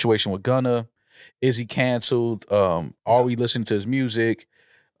the situation with Gunna. Is he canceled? Are we listening to his music?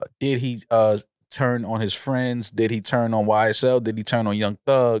 Did he turn on his friends? Did he turn on YSL? Did he turn on Young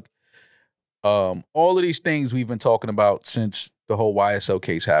Thug? All of these things we've been talking about since the whole YSL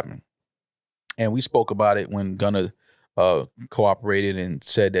case happened. And we spoke about it when Gunna cooperated and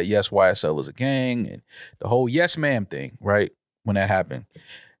said that, yes, YSL is a gang, and the whole yes, ma'am thing, right? When that happened.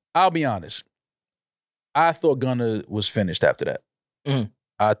 I'll be honest. I thought Gunna was finished after that. Mhm.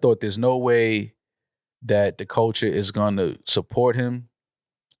 I thought there's no way that the culture is going to support him.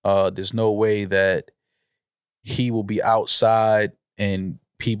 There's no way that he will be outside and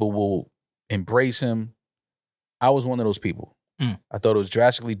people will embrace him. I was one of those people. I thought it was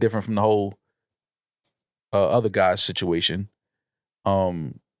drastically different from the whole other guy's situation.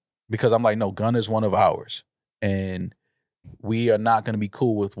 Because I'm like, no, Gunna is one of ours. And we are not going to be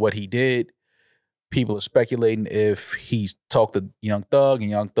cool with what he did. People are speculating if he's talked to Young Thug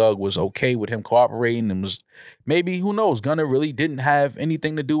and Young Thug was okay with him cooperating and was maybe, who knows, Gunna really didn't have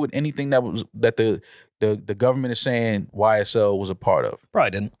anything to do with anything that the government is saying YSL was a part of.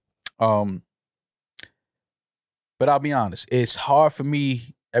 Probably didn't. But I'll be honest, it's hard for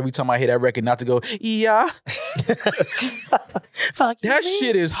me every time I hear that record not to go, yeah. Fuck That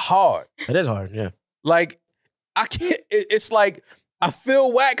shit is hard. It is hard, yeah. Like, I can't, it's like, I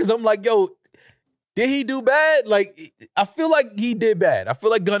feel whack because I'm like, yo, did he do bad? Like, I feel like he did bad. I feel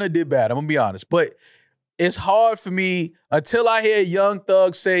like Gunna did bad. I'm gonna be honest. But it's hard for me until I hear Young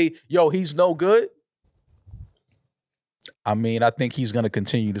Thug say, yo, he's no good. I mean, I think he's gonna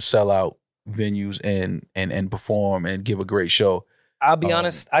continue to sell out venues and perform and give a great show. I'll be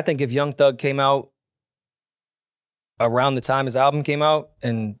honest. I think if Young Thug came out around the time his album came out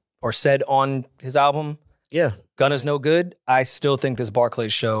or said on his album, Yeah. Gunna's no good, I still think this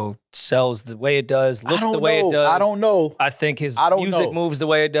Barclays show sells the way it does, looks the way it does. I don't know. I think his I don't music know. moves the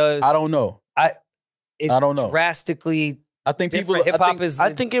way it does. I don't know. It's I don't know. drastically I think people different. Hip hop is.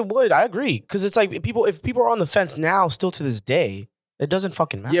 I think it would. I agree. Because it's like if people are on the fence now, still to this day, it doesn't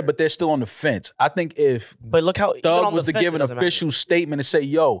fucking matter. yeah, but they're still on the fence. I think if But look how even Thug on was the to fence, give it an doesn't matter. official statement and say,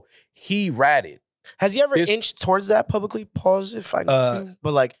 yo, he ratted. Has he ever There's- inched towards that publicly? Pause if I need to.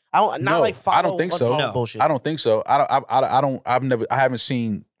 But like, I don't not No, like follow. I don't think so. unfollow No. bullshit. I don't think so. I haven't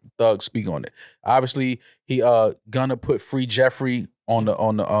seen Thug speak on it. Obviously, he Gunna put Free Jeffrey on the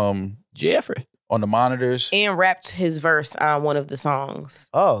monitors. And rapped his verse on one of the songs.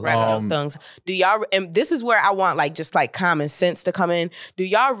 Oh, Rapping Thug's. Do y'all, and this is where I want just common sense to come in. Do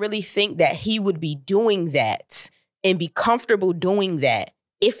y'all really think that he would be doing that and be comfortable doing that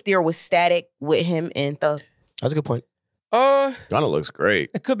if there was static with him and Thug? that's a good point. Gunna looks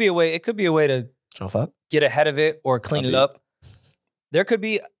great. it could be a way. It could be a way to So fuck. get ahead of it or clean it up. There could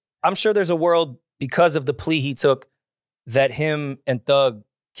be, I'm sure there's a world because of the plea he took that him and Thug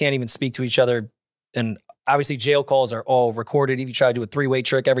can't even speak to each other. And obviously jail calls are all recorded. If you try to do a three-way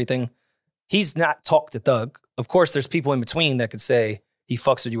trick, everything. He's not talked to Thug. Of course, there's people in between that could say he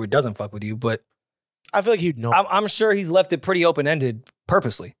fucks with you or doesn't fuck with you, but I feel like he'd know. I'm sure he's left it pretty open-ended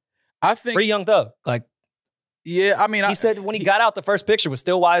purposely. I think Pretty young Thug. Like, yeah, I mean, he said when he got out, the first picture was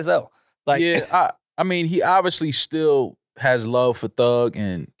still YSL. Like, yeah, I mean, he obviously still has love for Thug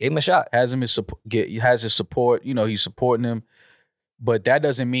and gave him a shot. has his support. You know, he's supporting him, but that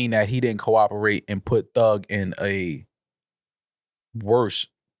doesn't mean that he didn't cooperate and put Thug in a worse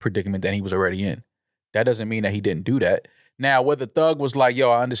predicament than he was already in. That doesn't mean that he didn't do that. Now, whether Thug was like, yo,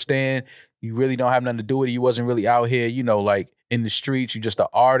 I understand you really don't have nothing to do with it. You wasn't really out here, you know, like in the streets. You're just an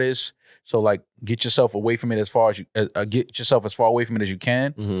artist. So like, get yourself away from it as far as you get yourself as far away from it as you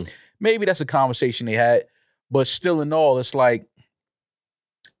can. Mm-hmm. Maybe that's a conversation they had, but still in all, it's like,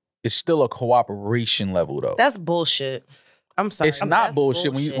 it's still a cooperation level though. That's bullshit. I'm sorry. It's not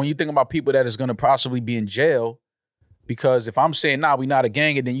bullshit when you think about people that is going to possibly be in jail. Because if I'm saying, nah, we not a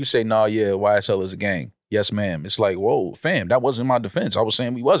gang, and then you say, nah, yeah, YSL is a gang. Yes, ma'am. It's like, whoa, fam, that wasn't my defense. I was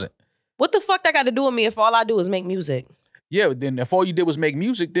saying we wasn't. What the fuck that got to do with me if all I do is make music? Yeah, but then if all you did was make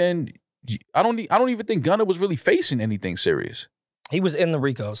music, then I don't even think Gunna was really facing anything serious. He was in the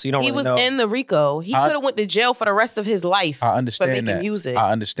RICO, so you don't He really was know. in the RICO. He could have went to jail for the rest of his life I for understand making that. music.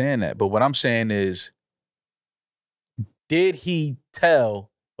 I understand that. But what I'm saying is, did he tell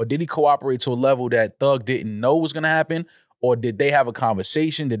or did he cooperate to a level that Thug didn't know was going to happen? Or did they have a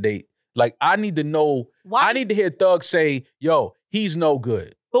conversation? Did they, like, I need to know, Why? I need to hear Thug say, yo, he's no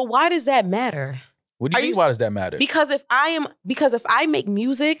good. But why does that matter? What do you mean, why does that matter? Because if I make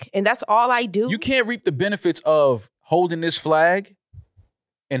music and that's all I do, You can't reap the benefits of holding this flag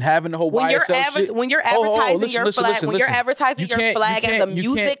and having the whole when you're YSL shit. when you're advertising Listen, your listen, flag, listen, when you're listen. advertising You your can't- flag you as a can't-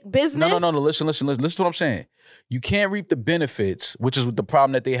 you music can't- business. No, listen to what I'm saying. You can't reap the benefits, which is the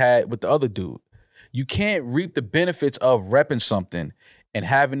problem that they had with the other dude. You can't reap the benefits of repping something and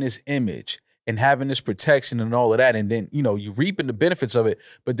having this image and having this protection and all of that. And then, you know, you reaping the benefits of it.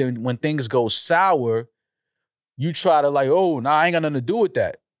 But then when things go sour, you try to like, oh, nah, I ain't got nothing to do with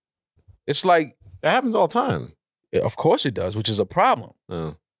that. It's like, That happens all the time. of course it does, which is a problem.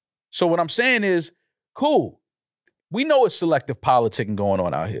 Oh. So what I'm saying is, cool. We know it's selective politicking going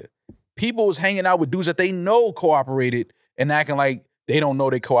on out here. People was hanging out with dudes that they know cooperated and acting like they don't know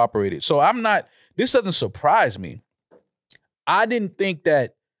they cooperated. So this doesn't surprise me. I didn't think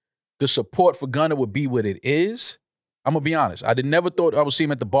that the support for Gunna would be what it is. I'm gonna be honest. I never thought I would see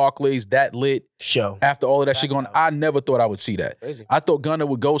him at the Barclays that lit Show. after all of that shit going on. I never thought I would see that. Crazy. I thought Gunna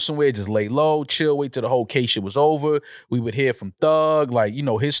would go somewhere, just lay low, chill, wait till the whole case shit was over. We would hear from Thug, like, you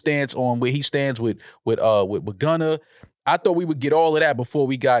know, his stance on where he stands with Gunna. I thought we would get all of that before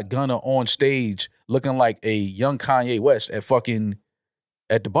we got Gunna on stage looking like a young Kanye West at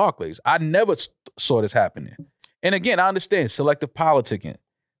the Barclays. I never saw this happening. And again, I understand selective politicking.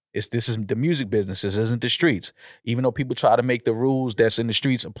 This is the music business. This isn't the streets. Even though people try to make the rules that's in the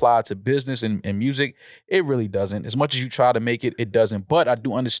streets apply to business and music, it really doesn't. As much as you try to make it, it doesn't. But I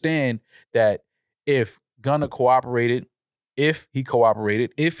do understand that if Gunna cooperated, if he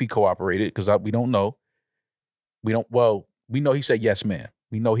cooperated, because we don't know. We know he said yes, man.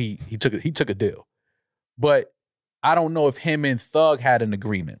 We know he took a deal. But I don't know if him and Thug had an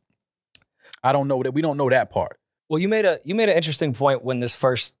agreement. I don't know that. We don't know that part. Well, you made an interesting point when this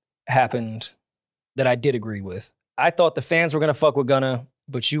first happened that I did agree with. I thought the fans were going to fuck with Gunna,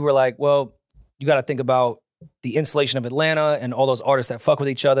 but you were like, well, you got to think about the insulation of Atlanta and all those artists that fuck with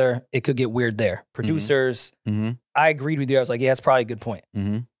each other. It could get weird there. Producers. Mm-hmm. I agreed with you. I was like, yeah, that's probably a good point.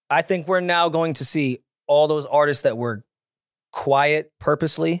 Mm-hmm. I think we're now going to see all those artists that were quiet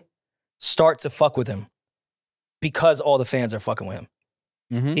purposely start to fuck with him because all the fans are fucking with him.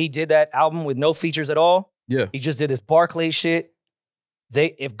 Mm-hmm. He did that album with no features at all. Yeah. He just did this Barclays shit.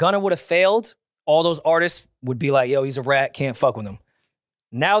 If Gunna would have failed, all those artists would be like, yo, he's a rat, can't fuck with him.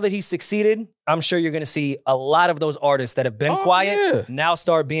 Now that he's succeeded, I'm sure you're going to see a lot of those artists that have been quiet now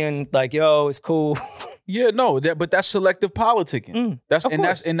start being like, yo, it's cool. Yeah, no, but that's selective politicking. That's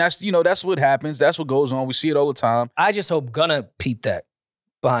that's what happens. That's what goes on. We see it all the time. I just hope Gunna peeped that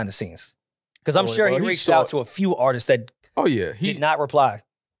behind the scenes. Because I'm sure he reached out to a few artists that did not reply.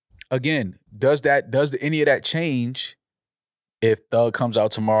 Again, does any of that change if Thug comes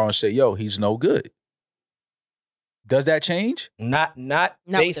out tomorrow and say, yo, he's no good? Does that change? Not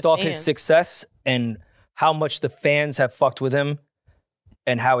based off his success and how much the fans have fucked with him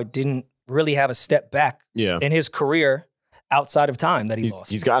and how it didn't really have a step back in his career outside of time that he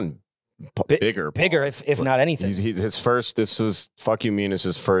lost. He's gotten bigger. Bigger, if not anything. He's his first. This was Fuck You Mean is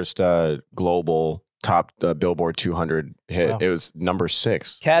his first global top Billboard 200 hit. Wow. It was number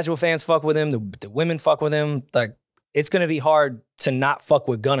 6. Casual fans fuck with him. The women fuck with him. Like, it's gonna be hard to not fuck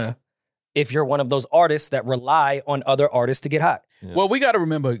with Gunna if you're one of those artists that rely on other artists to get hot. Yeah. Well, we got to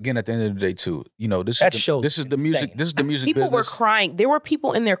remember again at the end of the day too. You know, this is the music. This is the music. People were business. crying. There were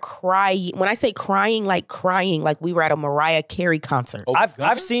people in there crying. When I say crying, like we were at a Mariah Carey concert. Oh,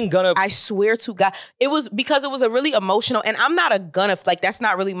 I've seen Gunna. I swear to God, it was because it was a really emotional. And I'm not a Gunna, like that's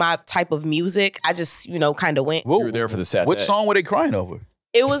not really my type of music. I just kind of went. Whoa, You were there for the set. What song were they crying over?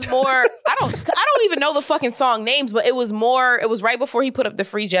 It was more. I don't even know the fucking song names, but it was more. It was right before he put up the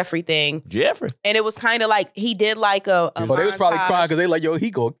Free Jeffrey thing, Jeffrey. and it was kind of like he did like a. Oh, they was probably montage. crying because they like, yo,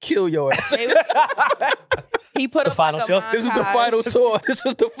 he gonna kill your ass. He put The up final like a show? montage. This is the final tour. This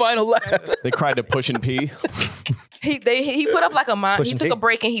is the final lap. They cried to Push and P. He put up like a montage. He Pusha took T. a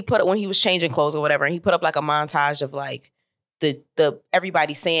break and he put it when he was changing clothes or whatever, and he put up like a montage of like the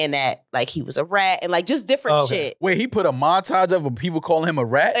everybody saying that like he was a rat and like just different shit. Wait, he put a montage of people calling him a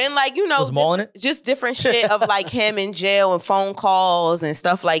rat? And like, Was Mal in it? just different shit of like him in jail and phone calls and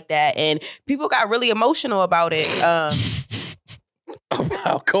stuff like that. And people got really emotional about it.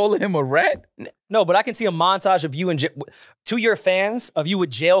 About calling him a rat? No, but I can see a montage of you and to your fans of you with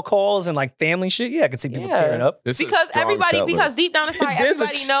jail calls and like family shit. Yeah, I can see people tearing up. This is Because strong everybody, set because list. deep down inside, There's a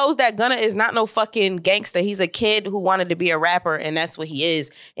everybody knows that Gunna is not no fucking gangster. He's a kid who wanted to be a rapper, and that's what he is.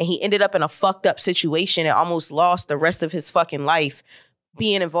 And he ended up in a fucked up situation and almost lost the rest of his fucking life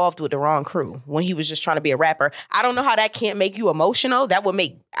being involved with the wrong crew when he was just trying to be a rapper. I don't know how that can't make you emotional. That would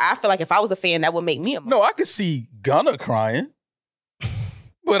make, I feel like if I was a fan, that would make me emotional. No, I could see Gunna crying.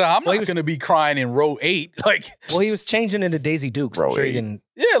 But I'm not going to be crying in row 8. Like, Well, he was changing into Daisy Dukes. I'm Rory. sure he didn't.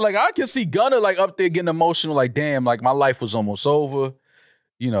 yeah, like I can see Gunna like up there getting emotional. Like, damn, like my life was almost over.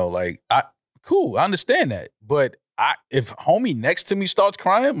 You know, like cool. I understand that. But if homie next to me starts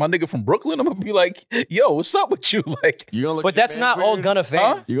crying, my nigga from Brooklyn, I'm gonna be like, yo, what's up with you? Like, You gonna look But at your that's man's not all weird? Gunna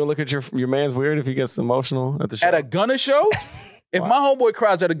fans. You gonna look at your man's weird if he gets emotional at the show? at a Gunna show, if my homeboy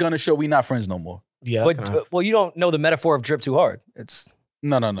cries at a Gunna show, we not friends no more. Yeah. But well, you don't know the metaphor of drip too hard. It's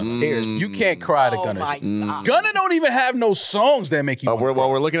No. tears. You can't cry at a Oh Gunna my show. God. Gunna don't even have no songs that make you. wanna cry.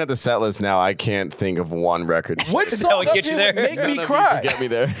 We're looking at the set list now. I can't think of one record. What That song would up get you here there. would make None me of you cry? can Get me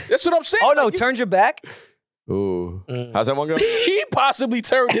there. That's what I'm saying. Oh no, Like, Turn Your Back. Ooh. How's that one go? he possibly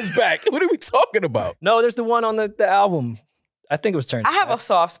turned his back. What are we talking about? No, there's the one on the album. I think it was Turn. I have a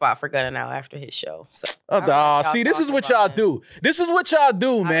soft spot for Gunna now after his show. So Oh, I don't like y'all see, this is talking what about y'all him. do. This is what y'all do,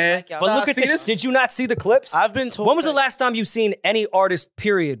 I don't man. like y'all But talking look at see, this. this- Did you not see the clips? I've been told. When was the that- last time you've seen any artist,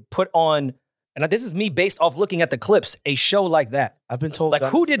 period, put on, and this is me based off looking at the clips, a show like that? I've been told. Like,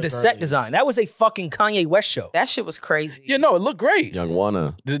 Gunna who did for the set garbage. design? That was a fucking Kanye West show. That shit was crazy. Yeah, no, it looked great. Young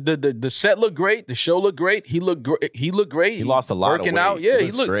Wanna. The set looked great. The show looked great. He looked great. He looked great. He lost a lot of working weight. out. Yeah, He he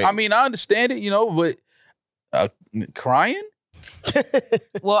looks looked. great. I mean, I understand it, but crying.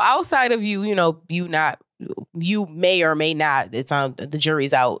 Well, outside of you may or may not, it's on the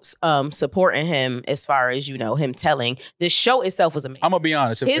jury's out, supporting him as far as, him telling. The show itself was amazing. I'm gonna be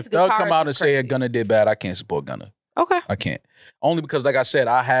honest. His If they'll come guitarist out is and say crazy. Gunna did bad, I can't support Gunna. Okay. I can't. Only because, like I said,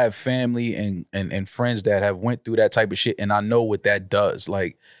 I have family and friends that have went through that type of shit, and I know what that does.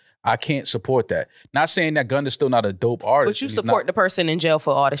 Like, I can't support that. Not saying that Gunna's still not a dope artist. But you He's support not- the person in jail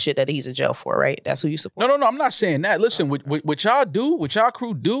for all the shit that he's in jail for, right? That's who you support. No, I'm not saying that. Listen, what y'all do, what y'all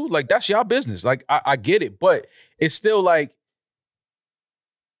crew do, like, that's y'all business. Like, I get it, but it's still like,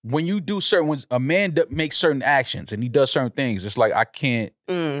 when you do when a man makes certain actions and he does certain things, it's like I can't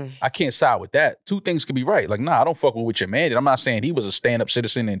side with that. Two things can be right. Like, nah, I don't fuck with what your man did. I'm not saying he was a stand-up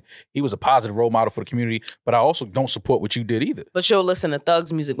citizen and he was a positive role model for the community, but I also don't support what you did either. But you'll listen to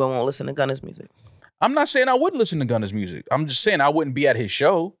Thug's music, but won't listen to Gunna's music. I'm not saying I wouldn't listen to Gunna's music. I'm just saying I wouldn't be at his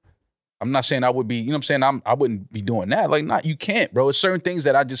show. I'm not saying I would be, you know what I'm saying? I wouldn't be doing that. Like, you can't, bro. It's certain things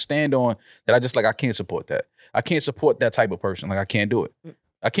that I just stand on that I just like, I can't support that. I can't support that type of person. Like, I can't do it.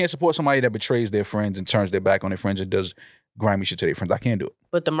 I can't support somebody that betrays their friends and turns their back on their friends and does grimy shit to their friends. I can't do it.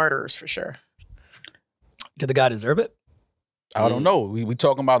 But the murderers, for sure. Did the guy deserve it? I don't know. We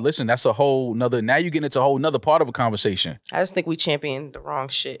talking about, listen, that's a whole nother, now you get into a whole nother part of a conversation. I just think we championed the wrong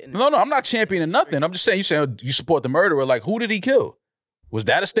shit. No, I'm not championing nothing. I'm just saying, you saying you support the murderer. Like, who did he kill? Was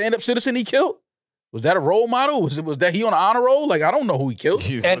that a stand-up citizen he killed? Was that a role model? Was that he on an honor roll? Like, I don't know who he killed.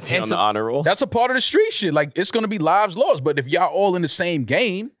 He's And- on and the to- honor roll. That's a part of the street shit. Like, it's going to be lives lost. But if y'all all in the same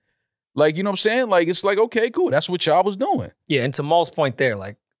game, like, you know what I'm saying? Like, it's like, okay, cool. That's what y'all was doing. Yeah, and to Maul's point there,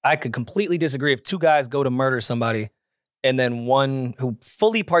 like, I could completely disagree if two guys go to murder somebody and then one who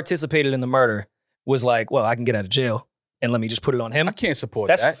fully participated in the murder was like, well, I can get out of jail. and let me just put it on him. I can't support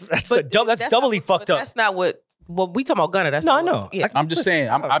That's that. that's doubly fucked up. That's not what. Well, we talking about Gunna. That's No, not I know. Yeah. I'm just saying.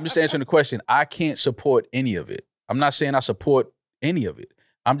 I'm just answering the question. I can't support any of it. I'm not saying I support any of it.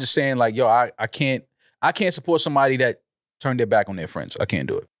 I'm just saying like, yo, I can't support somebody that turned their back on their friends. I can't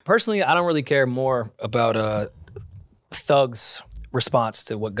do it. Personally, I don't really care more about Thug's response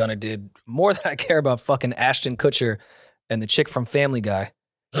to what Gunna did more than I care about fucking Ashton Kutcher and the chick from Family Guy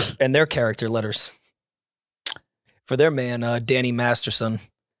and their character letters for their man, Danny Masterson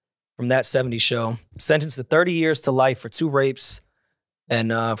from That 70s Show, sentenced to 30 years to life for 2 rapes.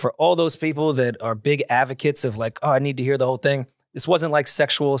 And for all those people that are big advocates of like, oh, I need to hear the whole thing. This wasn't like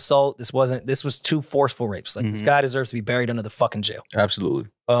sexual assault. This was 2 forceful rapes. Like this guy deserves to be buried under the fucking jail. Absolutely.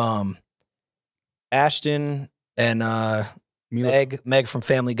 Ashton and Meg from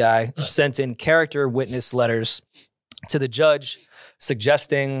Family Guy sent in character witness letters to the judge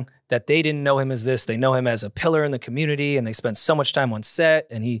suggesting that they didn't know him as this. They know him as a pillar in the community and they spent so much time on set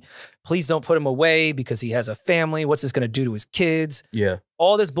and please don't put him away because he has a family. What's this going to do to his kids? Yeah.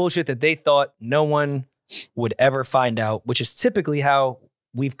 All this bullshit that they thought no one would ever find out, which is typically how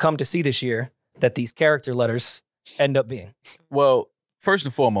we've come to see this year that these character letters end up being. Well, first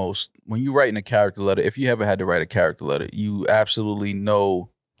and foremost, when you're writing a character letter, if you ever had to write a character letter, you absolutely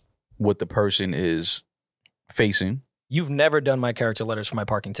know what the person is facing. You've never done my character letters for my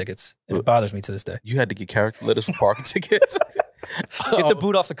parking tickets. And it bothers me to this day. You had to get character letters for parking tickets? Get the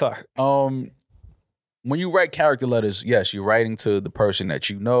boot off the car. When you write character letters, yes, you're writing to the person that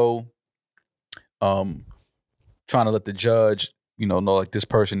you know, trying to let the judge, know like this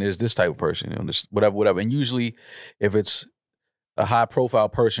person is this type of person, this whatever. And usually if it's a high profile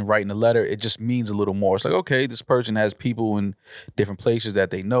person writing a letter, it just means a little more. It's like, okay, this person has people in different places that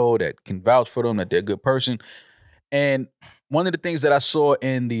they know that can vouch for them, that they're a good person. And one of the things that I saw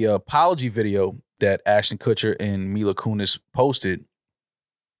in the apology video that Ashton Kutcher and Mila Kunis posted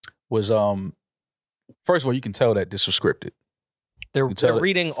was, first of all, you can tell that this was scripted. They're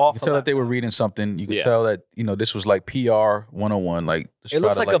reading off. You can tell that they were reading something. You can tell that, this was like PR 101. Like it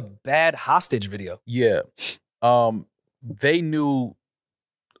looks like a bad hostage video. Yeah. They knew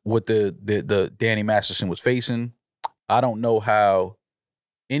what the Danny Masterson was facing. I don't know how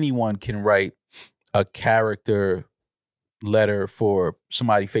anyone can write a character letter for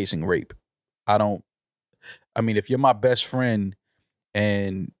somebody facing rape. If you're my best friend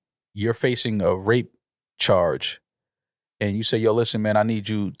and you're facing a rape charge and you say, yo, listen, man, I need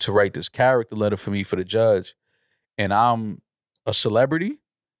you to write this character letter for me for the judge, and I'm a celebrity,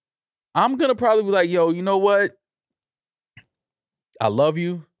 I'm going to probably be like, yo, you know what? I love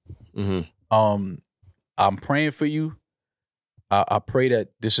you. I'm praying for you. I pray that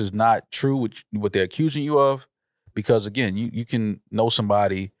this is not true, what they're accusing you of, because again, you can know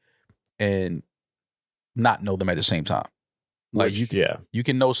somebody and not know them at the same time. Like you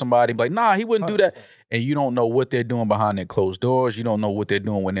can know somebody like, nah, he wouldn't do that, and you don't know what they're doing behind their closed doors. You don't know what they're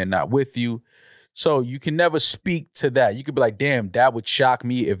doing when they're not with you. So you can never speak to that. You could be like, damn, that would shock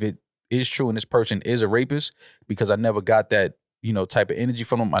me if it is true and this person is a rapist, because I never got that type of energy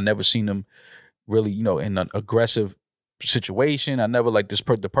from them. I never seen them really in an aggressive situation. I never like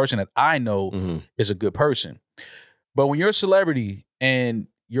the person that I know is a good person. But when you're a celebrity and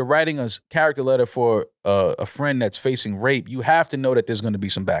you're writing a character letter for a friend that's facing rape, you have to know that there's going to be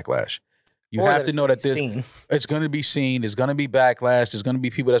some backlash. You have to know that it's going to be seen. There's going to be backlash. There's going to be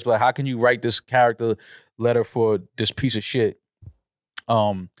people that's like, how can you write this character letter for this piece of shit?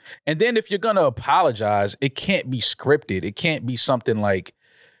 And then if you're going to apologize, it can't be scripted. It can't be something like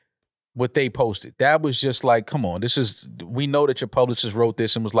what they posted. That was just like, come on, we know that your publicist wrote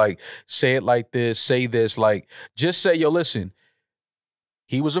this and was like, say it like this, say this, like, just say, yo, listen,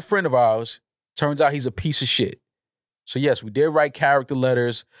 he was a friend of ours. Turns out he's a piece of shit. So yes, we did write character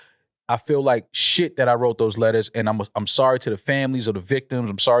letters. I feel like shit that I wrote those letters, and I'm sorry to the families of the victims.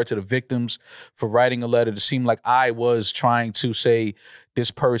 I'm sorry to the victims for writing a letter to seem like I was trying to say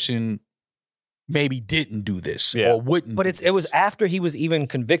this person maybe didn't do this or wouldn't. But it was after he was even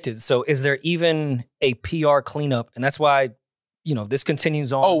convicted. So is there even a PR cleanup? And that's why, this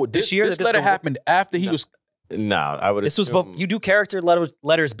continues on. Oh, this year? This letter happened after he was... No, I would This was you do character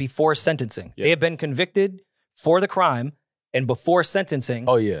letters before sentencing. Yeah. They have been convicted for the crime, and before sentencing,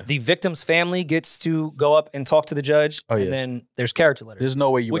 the victim's family gets to go up and talk to the judge, and then there's character letters. There's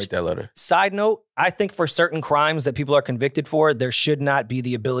no way you write that letter. Side note, I think for certain crimes that people are convicted for, there should not be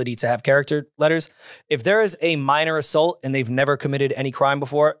the ability to have character letters. If there is a minor assault and they've never committed any crime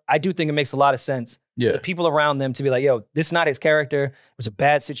before, I do think it makes a lot of sense for the people around them to be like, yo, this is not his character. It was a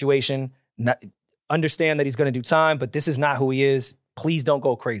bad situation. Understand that he's going to do time, but this is not who he is. Please don't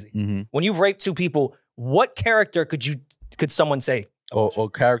go crazy. When you've raped 2 people, What character could someone say? Or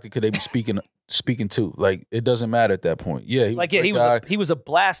character could they be speaking to? Like, it doesn't matter at that point. Yeah, he was a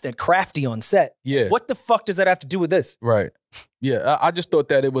blast and crafty on set. Yeah. What the fuck does that have to do with this? Right. Yeah, I just thought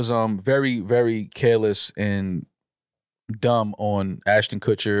that it was very, very careless and dumb on Ashton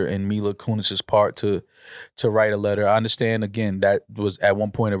Kutcher and Mila Kunis' part to write a letter. I understand, again, that was at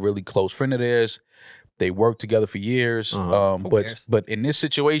one point a really close friend of theirs. They worked together for years. But in this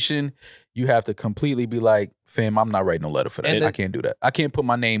situation, you have to completely be like, fam, I'm not writing a letter for that. I can't do that. I can't put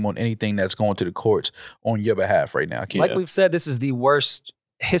my name on anything that's going to the courts on your behalf right now. I can't. Like we've said, this is the worst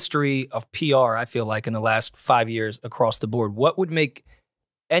history of PR, I feel like, in the last 5 years across the board. What would make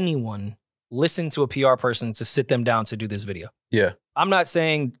anyone listen to a PR person to sit them down to do this video? Yeah. I'm not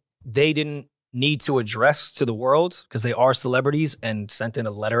saying they didn't need to address to the world, because they are celebrities and sent in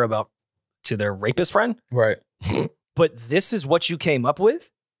a letter to their rapist friend. Right. But this is what you came up with?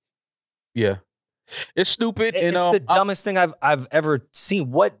 Yeah. It's stupid. It's the dumbest thing I've ever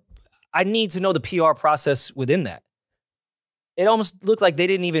seen. I need to know the PR process within that. It almost looked like they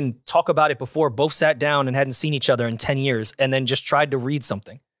didn't even talk about it before. Both sat down and hadn't seen each other in 10 years and then just tried to read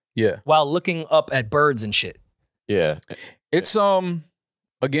something. Yeah. While looking up at birds and shit. Yeah. It's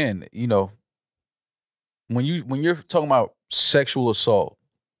again, you know, when you're talking about sexual assault,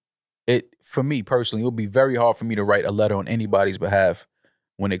 for me personally, it would be very hard for me to write a letter on anybody's behalf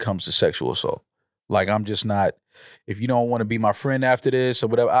when it comes to sexual assault. Like, I'm just not, if you don't want to be my friend after this or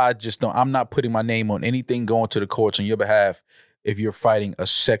whatever, I'm not putting my name on anything going to the courts on your behalf if you're fighting a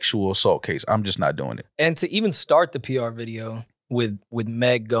sexual assault case. I'm just not doing it. And to even start the PR video with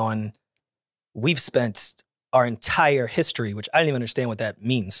Meg going, we've spent our entire history, which I didn't even understand what that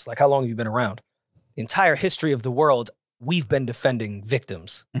means. Like, how long have you been around? The entire history of the world, we've been defending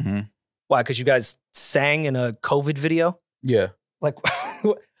victims. Mm-hmm. Why? Because you guys sang in a COVID video? Yeah. Like,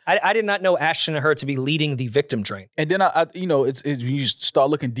 I did not know Ashton and her to be leading the victim train. And then I it's you start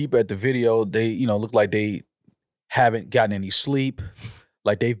looking deeper at the video, they, look like they haven't gotten any sleep.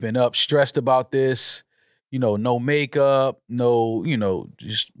 Like, they've been up, stressed about this, no makeup, no,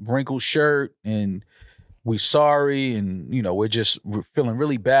 just wrinkled shirt, and we sorry, and, we're feeling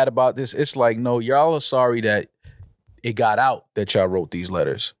really bad about this. It's like, no, y'all are sorry that it got out that y'all wrote these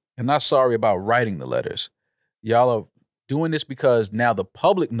letters, and not sorry about writing the letters. Y'all are doing this because now the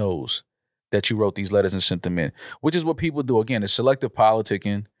public knows that you wrote these letters and sent them in, which is what people do. Again, it's selective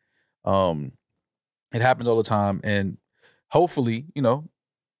politicking. It happens all the time. And hopefully,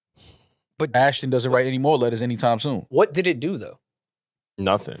 but Ashton doesn't write any more letters anytime soon. What did it do, though?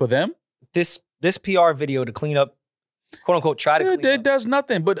 Nothing. For them? This PR video to clean up, quote unquote, try to clean up. It does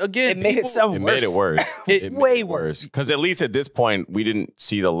nothing. But again, it made it sound worse. It made it worse. It way worse. Because at least at this point, we didn't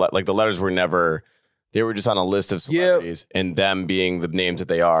see the letters were never, they were just on a list of celebrities, and them being the names that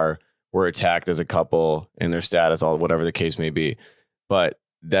they were attacked as a couple in their status, whatever the case may be. But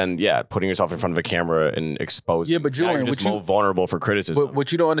then, putting yourself in front of a camera and exposing. Yeah, but Julian, you're just more vulnerable for criticism. But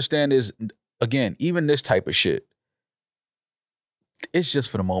what you don't understand is, again, even this type of shit, it's just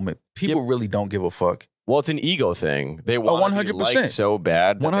for the moment. People really don't give a fuck. Well, it's an ego thing. They want 100% to be liked so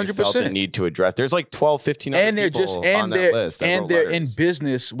bad that 100%. They felt the need to address. There's like 12, 15 other people on that list. And they're in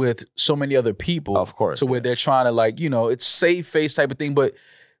business with so many other people. Of course. So where they're trying to it's save face type of thing. But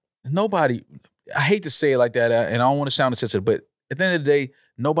nobody, I hate to say it like that, and I don't want to sound insensitive, but at the end of the day,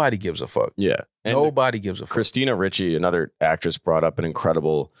 nobody gives a fuck. Yeah. And nobody gives a fuck. Christina Ricci, another actress, brought up an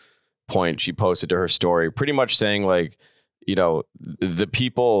incredible point. She posted to her story pretty much saying, like, the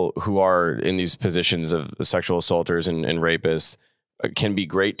people who are in these positions of sexual assaulters and rapists can be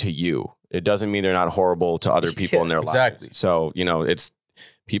great to you. It doesn't mean they're not horrible to other people in their lives. So, it's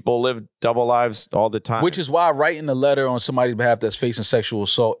people live double lives all the time. Which is why writing a letter on somebody's behalf that's facing sexual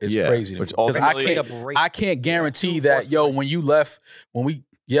assault is crazy. Because I can't guarantee that, when we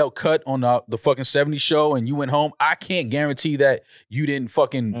yelled cut on the fucking 70s show and you went home, I can't guarantee that you didn't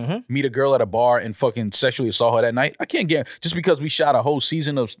fucking meet a girl at a bar and fucking sexually assault her that night. I can't guarantee, just because we shot a whole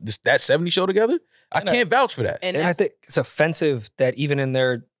season of that 70s show together, I can't vouch for that. And I think it's offensive that even in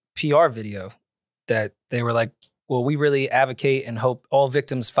their PR video that they were like, well, we really advocate and hope all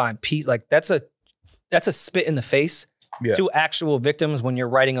victims find peace. Like, that's a spit in the face to actual victims when you're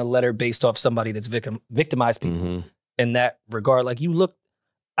writing a letter based off somebody that's victimized people in that regard. Like,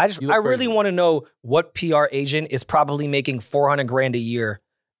 I really want to know what PR agent is probably making $400,000 a year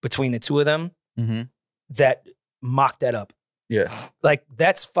between the two of them that mocked that up. Yeah. Like,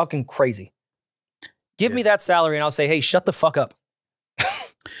 that's fucking crazy. Give me that salary and I'll say, hey, shut the fuck up.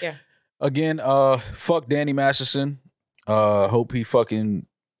 Yeah. Again, fuck Danny Masterson. Hope he fucking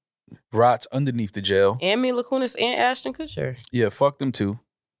rots underneath the jail. And Mila Kunis and Ashton Kutcher. Yeah, fuck them too.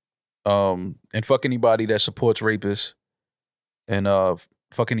 and fuck anybody that supports rapists, and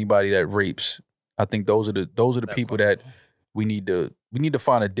fuck anybody that rapes. I think those are the people that we need to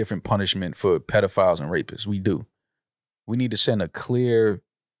find a different punishment for pedophiles and rapists. We do. We need to send a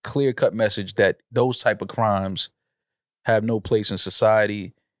clear-cut message that those type of crimes have no place in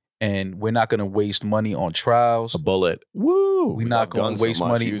society, and we're not going to waste money on trials. A bullet. Woo! We're not going to waste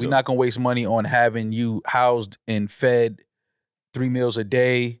money. We're not going to waste money on having you housed and fed 3 meals a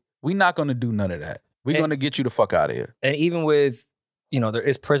day. We're not going to do none of that. We're going to get you the fuck out of here. And even with, there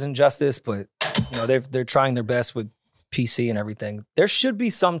is prison justice, but they're trying their best with PC and everything. There should be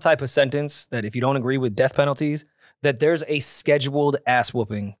some type of sentence that if you don't agree with death penalties, that there's a scheduled ass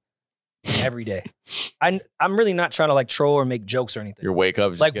whooping every day. I'm really not trying to like troll or make jokes or anything. Your wake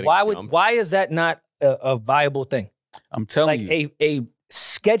up, like why is that not a viable thing? I'm telling you, a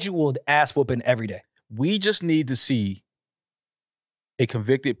scheduled ass whooping every day. We just need to see a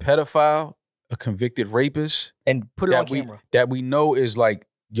convicted pedophile, a convicted rapist, and put it on camera that we know is like,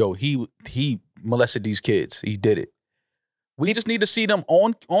 yo, he molested these kids. He did it. We just need to see them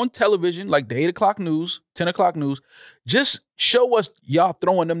on television, like the 8 o'clock news, 10 o'clock news. Just show us y'all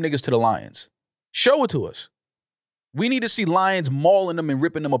throwing them niggas to the lions. Show it to us. We need to see lions mauling them and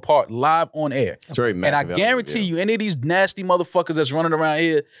ripping them apart live on air. And I guarantee you, any of these nasty motherfuckers that's running around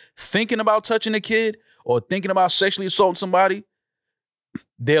here thinking about touching a kid or thinking about sexually assaulting somebody,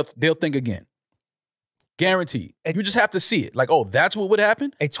 they'll think again. Guaranteed. You just have to see it. Like, oh, that's what would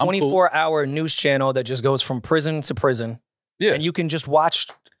happen? A 24-hour news channel that just goes from prison to prison. Yeah. And you can just watch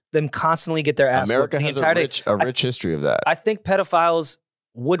them constantly get their ass America has a rich history of that. I think pedophiles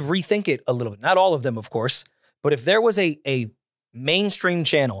would rethink it a little bit. Not all of them, of course. But if there was a mainstream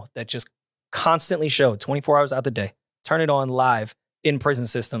channel that just constantly showed 24 hours out the day, turn it on live in prison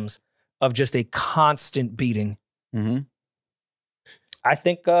systems of just a constant beating, I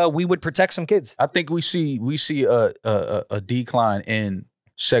think we would protect some kids. I think we see a decline in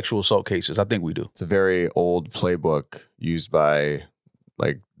sexual assault cases. I think we do. It's a very old playbook used by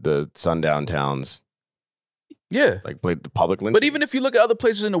like the sundown towns. Yeah. Like the public lynchings. But even if you look at other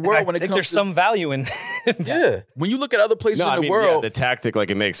places in the world, when it comes there's some value in yeah. When you look at other places in the world. Yeah, the tactic, like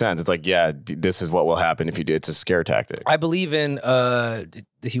it makes sense. It's like, yeah, this is what will happen if you do. It's a scare tactic. I believe in the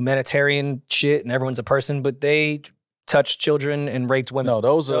humanitarian shit and everyone's a person, but they touched children and raped women. No,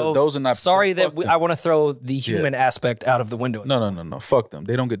 those are not. Sorry that I want to throw the human aspect out of the window. No. Fuck them.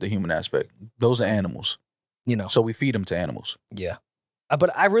 They don't get the human aspect. Those are animals. So we feed them to animals. Yeah.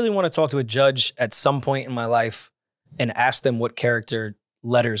 But I really want to talk to a judge at some point in my life and ask them what character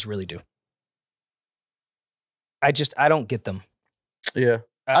letters really do. I don't get them. Yeah.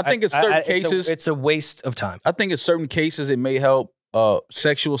 I think in certain cases. It's a waste of time. I think in certain cases it may help.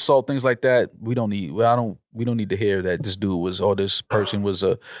 Sexual assault, things like that. We don't need to hear that this dude was, or this person was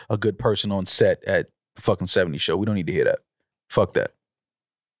a good person on set at the fucking 70s show. We don't need to hear that. Fuck that.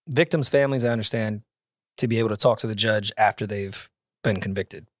 Victims' families, I understand, to be able to talk to the judge after they've been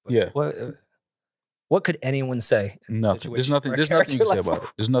convicted. Yeah. What could anyone say? Nothing. There's nothing you can say about it.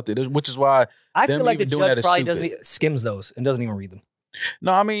 There's nothing. Which is why I feel like the judge probably skims those and doesn't even read them.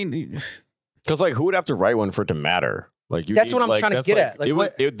 No, I mean, because like who would have to write one for it to matter? Like that's what I'm trying to get at.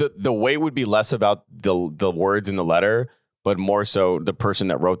 Like the weight would be less about the words in the letter, but more so the person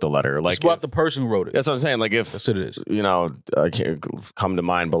that wrote the letter. Like it's about the person who wrote it. That's what I'm saying. Like if that's what it is. I can't come to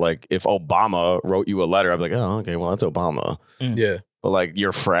mind, but like if Obama wrote you a letter, I'd be like, oh, okay, well that's Obama. Yeah. But like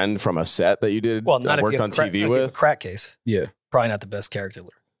your friend from a set that you did, not worked on TV with, a crack case. Yeah, probably not the best character.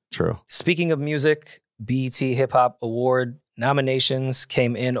 True. Speaking of music, BET HipHop Award nominations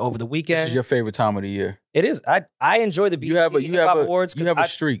came in over the weekend. This is your favorite time of the year. It is. I enjoy the BET HipHop Awards. You have a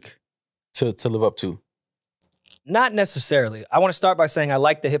streak to live up to. Not necessarily. I want to start by saying I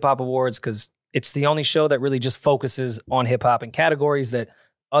like the Hip Hop Awards because it's the only show that really just focuses on hip hop and categories that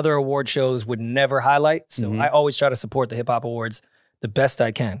other award shows would never highlight. So I always try to support the Hip Hop Awards the best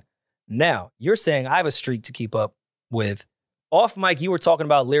I can. Now, you're saying I have a streak to keep up with. Off mic, you were talking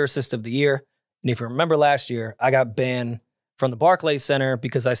about Lyricist of the Year. And if you remember last year, I got banned from the Barclays Center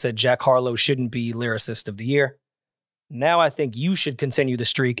because I said Jack Harlow shouldn't be Lyricist of the Year. Now I think you should continue the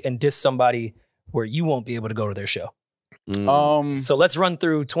streak and diss somebody where you won't be able to go to their show. So let's run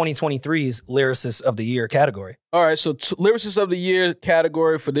through 2023's Lyricist of the Year category. All right, so Lyricist of the Year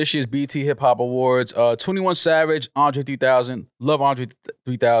category for this year's BET HipHop Awards. 21 Savage, Andre 3000, love Andre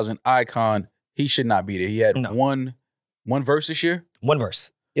 3000, icon. He should not be there. He had one verse this year. One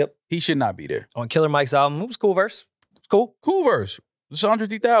verse. Yep. He should not be there. On Killer Mike's album, it was a cool verse. It's cool. Cool verse. It's Andre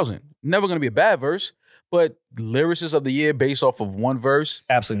 3000. Never going to be a bad verse, but Lyricist of the Year based off of one verse.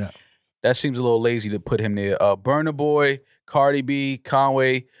 Absolutely not. That seems a little lazy to put him there. Burna Boy, Cardi B,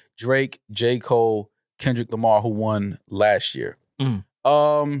 Conway. Drake, J. Cole, Kendrick Lamar, who won last year.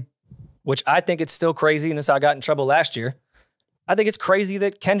 Which I think it's still crazy, and this I got in trouble last year. I think it's crazy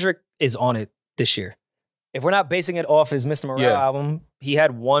that Kendrick is on it this year. If we're not basing it off his Mr. Morale album, he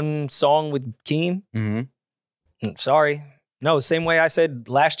had one song with Keen. Sorry. No, same way I said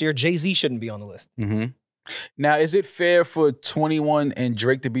last year, Jay-Z shouldn't be on the list. Now, is it fair for 21 and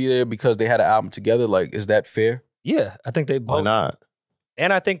Drake to be there because they had an album together? Like, is that fair? Yeah, I think they both. Why not?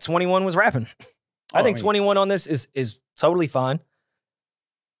 And I think 21 was rapping. I think 21 on this is totally fine.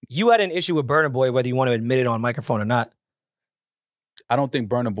 You had an issue with Burna Boy, whether you want to admit it on microphone or not. I don't think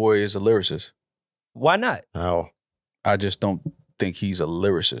Burna Boy is a lyricist. Why not? Oh. I just don't think he's a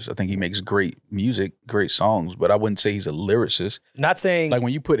lyricist. I think he makes great music, great songs, but I wouldn't say he's a lyricist. Not saying... Like,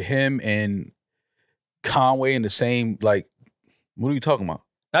 when you put him and Conway in the same, like, what are we talking about?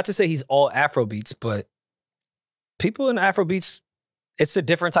 Not to say he's all Afrobeats, but people in Afrobeats, it's a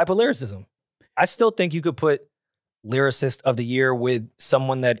different type of lyricism. I still think you could put lyricist of the year with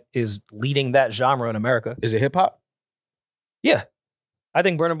someone that is leading that genre in America. Is it hip-hop? Yeah. I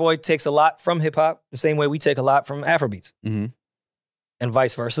think Burna Boy takes a lot from hip-hop the same way we take a lot from Afrobeats. And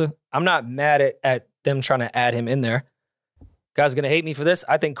vice versa. I'm not mad at them trying to add him in there. Guys are going to hate me for this.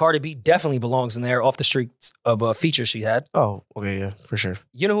 I think Cardi B definitely belongs in there off the streets of features she had. Oh, okay, yeah, for sure.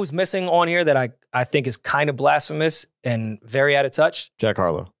 You know who's missing on here that I think is kind of blasphemous and very out of touch? Jack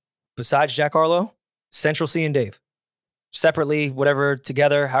Harlow. Besides Jack Harlow, Central C and Dave. Separately, whatever,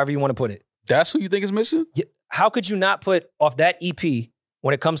 together, however you want to put it. That's who you think is missing? Yeah. How could you not put off that EP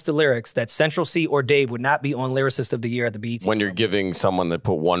when it comes to lyrics that Central C or Dave would not be on Lyricist of the Year at the BET? When you're giving someone that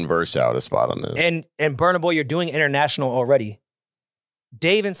put one verse out a spot on this. And Burna Boy, you're doing international already.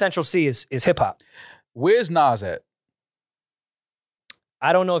 Dave and Central C is hip hop. Where's Nas at?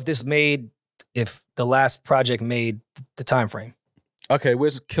 I don't know if the last project made the time frame. Okay,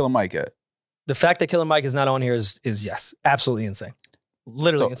 where's Killer Mike at? The fact that Killer Mike is not on here is yes, absolutely insane.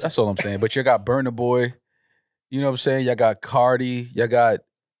 Literally insane. That's all I'm saying. But you got Burna Boy. You know what I'm saying? Y'all got Cardi. Y'all got...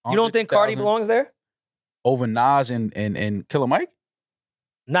 You don't think Cardi belongs there? Over Nas and Killer Mike?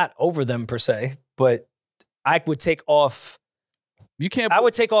 Not over them per se, but I would take off... I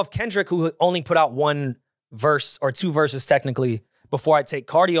would take off Kendrick, who only put out one verse or two verses technically, before I'd take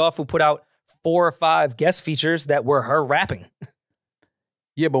Cardi off, who put out 4 or 5 guest features that were her rapping.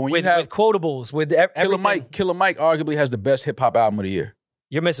 Yeah, but when you have... With quotables, with everything. Killer Mike arguably has the best hip-hop album of the year.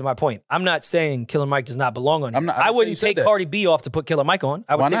 You're missing my point. I'm not saying Killer Mike does not belong on here. I wouldn't take Cardi B off to put Killer Mike on.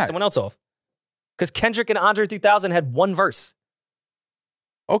 I would take someone else off. Because Kendrick and Andre 3000 had one verse.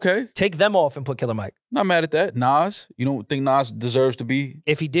 Okay. Take them off and put Killer Mike. Not mad at that. Nas, you don't think Nas deserves to be?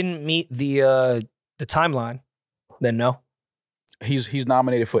 If he didn't meet the timeline, then no. He's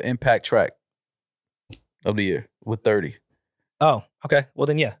nominated for Impact Track of the Year with 30. Oh, okay. Well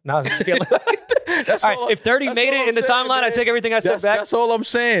then, yeah. Nas. All right, if 30 made it in the timeline, I take everything I said back. That's all I'm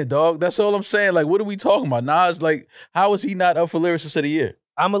saying, dog. That's all I'm saying. Like, what are we talking about? Nas, like, how is he not up for Lyricist of the Year?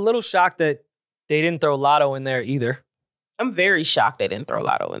 I'm a little shocked that they didn't throw Lotto in there either. I'm very shocked they didn't throw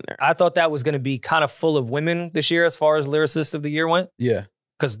Lotto in there. I thought that was going to be kind of full of women this year as far as Lyricist of the Year went. Yeah.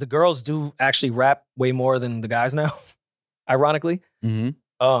 Because the girls do actually rap way more than the guys now, ironically. So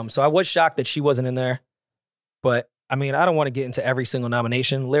I was shocked that she wasn't in there. But, I mean, I don't want to get into every single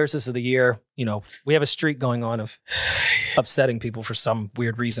nomination. Lyricist of the Year, you know, we have a streak going on of upsetting people for some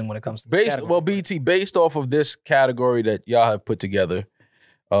weird reason when it comes to BET, based off of this category that y'all have put together,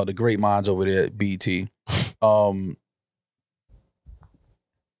 the great minds over there at BET,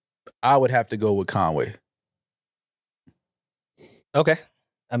 I would have to go with Conway. Okay.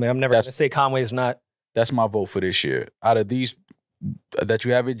 I mean, I'm never going to say Conway's not. That's my vote for this year. Out of these that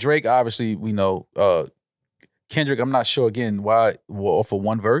you have it, Drake, obviously, we know. Kendrick, I'm not sure, again, why for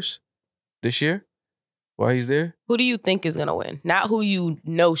one verse this year? Why he's there? Who do you think is going to win? Not who you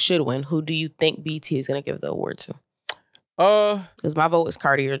know should win. Who do you think BT is going to give the award to? Because my vote is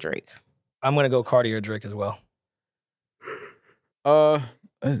Cardi or Drake. I'm going to go Cardi or Drake as well. And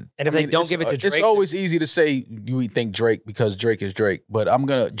if they don't give it to Drake... It's always easy to say you think Drake because Drake is Drake. But I'm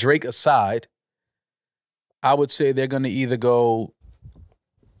going to... Drake aside, I would say they're going to either go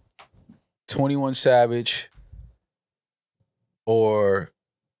 21 Savage or...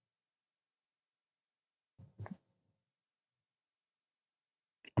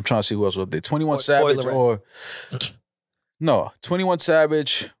 I'm trying to see who else was up there. 21 Savage or... No, 21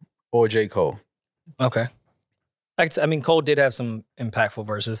 Savage or J. Cole. Okay. I mean, Cole did have some impactful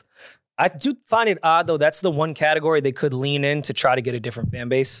verses. I do find it odd, though. That's the one category they could lean in to try to get a different fan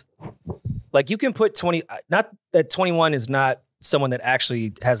base. Like, you can put 20... Not that 21 is not someone that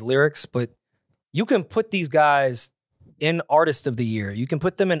actually has lyrics, but you can put these guys in Artist of the Year. You can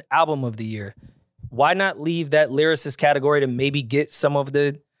put them in Album of the Year. Why not leave that lyricist category to maybe get some of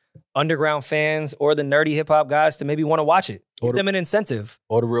the underground fans or the nerdy hip hop guys to maybe want to watch it? Give them an incentive.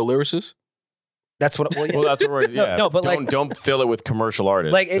 Or the real lyricists? That's what. Well, that's what we're. Yeah. No, but don't fill it with commercial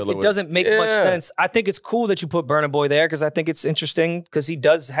artists. Like it doesn't make much sense. I think it's cool that you put Burna Boy there because I think it's interesting because he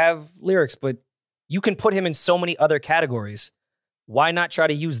does have lyrics, but you can put him in so many other categories. Why not try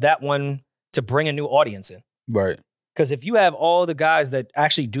to use that one to bring a new audience in? Right. Because if you have all the guys that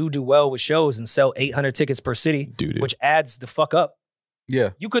actually do well with shows and sell 800 tickets per city, which adds the fuck up. Yeah,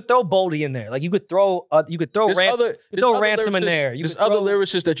 you could throw Boldy in there. Like you could throw Ransom in there. There's other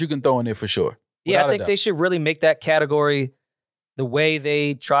lyricists that you can throw in there for sure. Yeah, I think they should really make that category the way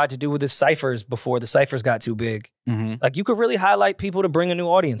they tried to do with the ciphers before the ciphers got too big. Like you could really highlight people to bring a new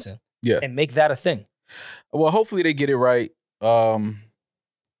audience in. Yeah, and make that a thing. Well, hopefully they get it right.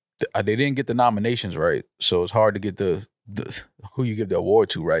 They didn't get the nominations right, so it's hard to get the who you give the award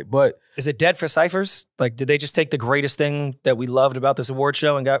to right. But is it dead for ciphers? Like, did they just take the greatest thing that we loved about this award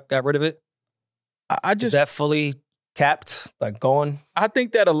show and got rid of it? Is that fully capped, like gone? I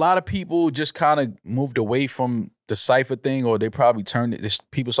think that a lot of people just kind of moved away from the cipher thing, or they probably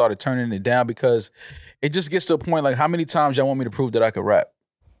people started turning it down because it just gets to a point like, how many times y'all want me to prove that I could rap?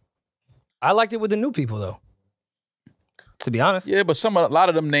 I liked it with the new people though. To be honest. Yeah, but a lot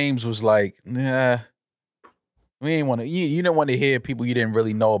of them names was like, yeah, we ain't want to. You didn't want to hear people you didn't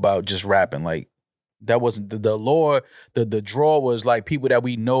really know about just rapping. Like that wasn't the lore. The draw was like people that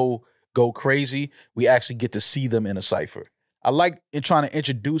we know go crazy. We actually get to see them in a cipher. I like trying to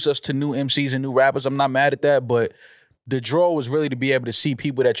introduce us to new MCs and new rappers. I'm not mad at that, but the draw was really to be able to see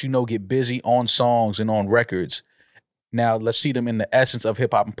people that you know get busy on songs and on records. Now let's see them in the essence of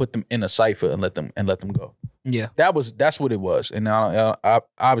hip hop and put them in a cipher and let them go. Yeah, that's what it was, and now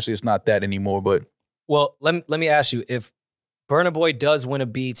obviously it's not that anymore. But well, let me ask you: if Burna Boy does win a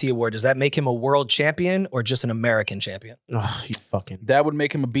BET award, does that make him a world champion or just an American champion? Oh, you fucking. That would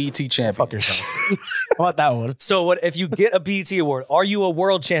make him a BET champion. Fuck yourself. How about that one? So what if you get a BET award? Are you a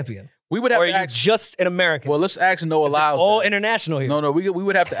world champion? We would have or to are you ask, just an American? Well, let's ask Noah Lyles. It's all international here. No, we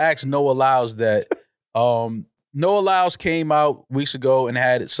would have to ask Noah Lyles that. Noah Lyles came out weeks ago and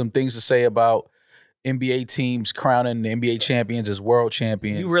had some things to say about NBA teams crowning the NBA champions as world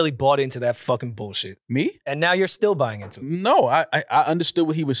champions. You really bought into that fucking bullshit. Me? And now you're still buying into it. No, I understood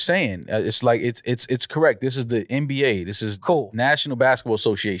what he was saying. It's like it's correct. This is the NBA. This is cool. National Basketball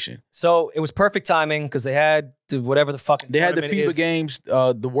Association. So it was perfect timing because they had whatever the fucking they had the FIBA Games,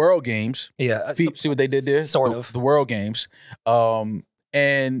 the World Games. Yeah, see what they did there? Sort of the World Games,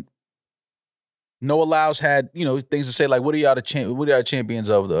 and Noah Lyles had things to say like, what are y'all the champions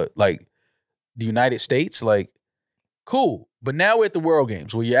of the United States? Like, cool. But now we're at the World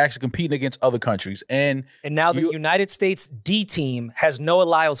Games where you're actually competing against other countries. And now the United States D team has Noah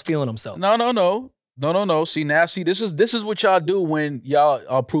Lyles feeling himself. No. See, this is what y'all do when y'all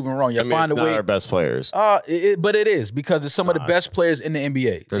are proven wrong. Y'all find it's a way. Not our best players. But it is because it's some of the best players in the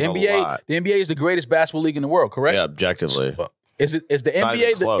NBA. There's the NBA is the greatest basketball league in the world, correct? Yeah, objectively. Is the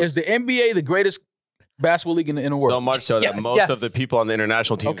NBA the greatest basketball league in the world? So much so that most of the people on the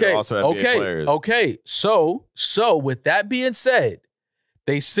international team are also NBA players. Okay. So with that being said,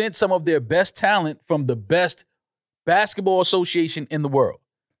 they sent some of their best talent from the best basketball association in the world.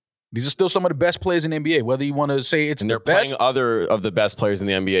 These are still some of the best players in the NBA, whether you want to say it's and the they're best. playing other of the best players in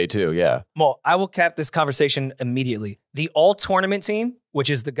the NBA too, yeah. Mal, I will cap this conversation immediately. The all-tournament team, which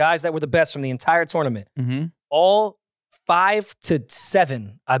is the guys that were the best from the entire tournament, all 5 to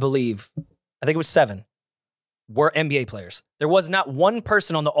 7, I believe, I think it was 7, were NBA players. There was not one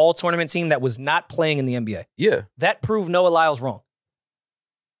person on the all-tournament team that was not playing in the NBA. Yeah. That proved Noah Lyles wrong.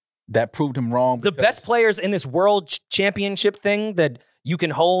 That proved him wrong. The best players in this world championship thing that you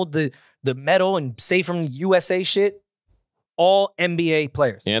can hold the medal and say from USA shit, all NBA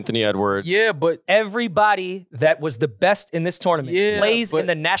players. Anthony Edwards. Yeah, but everybody that was the best in this tournament plays in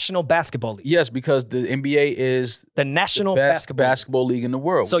the National Basketball League. Yes, because the NBA is the National the best basketball league in the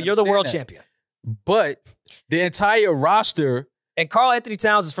world. So you're the world champion. But the entire roster... And Karl Anthony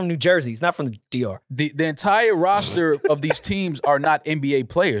Towns is from New Jersey. He's not from the DR. The entire roster of these teams are not NBA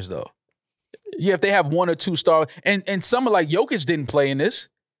players, though. Yeah, if they have 1 or 2 stars. And some like Jokic didn't play in this.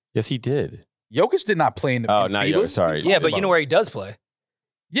 Yes, he did. Jokic did not play in the not Jokic, sorry. Yeah, but you know where he does play.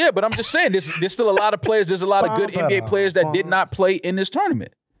 Yeah, but I'm just saying, there's still a lot of players. There's a lot of good NBA players that did not play in this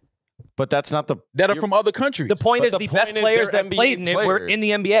tournament. But that's not that are from other countries. The point is the best players that played in it were in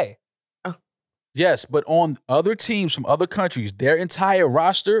the NBA. Yes, but on other teams from other countries, their entire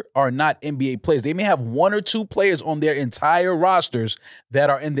roster are not NBA players. They may have 1 or 2 players on their entire rosters that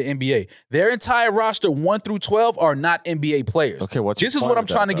are in the NBA. Their entire roster, 1 through 12, are not NBA players. Okay, this is what I'm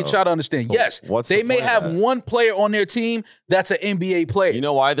trying to get y'all to understand. Yes, they may have 1 player on their team that's an NBA player. You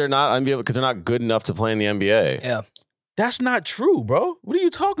know why they're not NBA? Because they're not good enough to play in the NBA. Yeah. That's not true, bro. What are you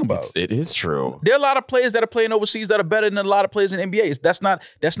talking about? It is true. There are a lot of players that are playing overseas that are better than a lot of players in the NBA. That's not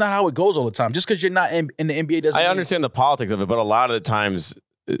how it goes all the time. Just because you're not in the NBA doesn't mean... I understand the politics of it, but a lot of the times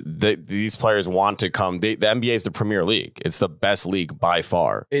these players want to come. The NBA is the premier league. It's the best league by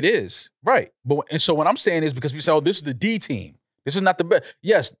far. It is, right. And so what I'm saying is because we say, oh, this is the D team. This is not the best.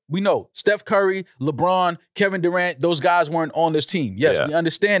 Yes, we know Steph Curry, LeBron, Kevin Durant, those guys weren't on this team. Yes, we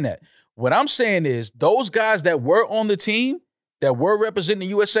understand that. What I'm saying is those guys that were on the team, that were representing the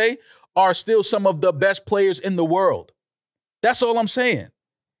USA, are still some of the best players in the world. That's all I'm saying.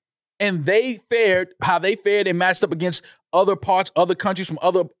 And they fared how they fared and matched up against other countries from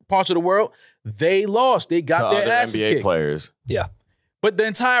other parts of the world. They lost. They got their asses NBA kicked. players. Yeah. But the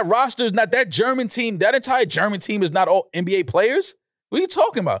entire roster is not that German team. That entire German team is not all NBA players. What are you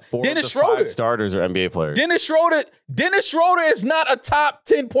talking about? 4 Dennis of the Schroeder. 5 starters are NBA players. Dennis Schroeder is not a top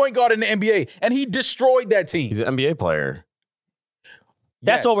 10 point guard in the NBA, and he destroyed that team. He's an NBA player.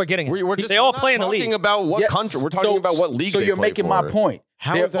 That's all we're getting at. They all play in the league. We're talking about what country. We're talking about what league. So they you're play making for. my point.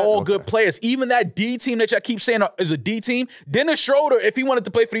 They're all good players. Even that D team that y'all keep saying is a D team. Dennis Schroeder, if he wanted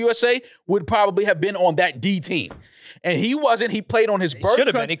to play for the USA, would probably have been on that D team. And he wasn't. He played on his birth country. Should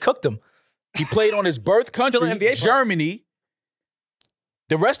have been. He cooked him. He played on his birth country, Still an NBA Germany.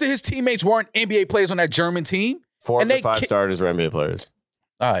 The rest of his teammates weren't NBA players on that German team. 4 of the 5 starters were NBA players.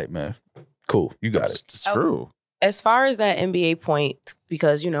 All right, man. Cool. You got it. It's true. As far as that NBA point,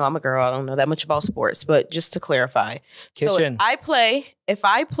 because, you know, I'm a girl, I don't know that much about sports, but just to clarify. Kitchen. So if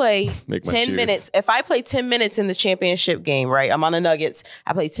I play Make my 10 shoes. minutes, if I play 10 minutes in the championship game, right? I'm on the Nuggets.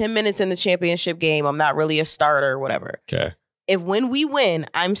 I play 10 minutes in the championship game. I'm not really a starter or whatever. Okay. If when we win,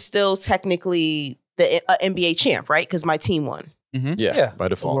 I'm still technically the NBA champ, right? Because my team won. Mm-hmm. Yeah, by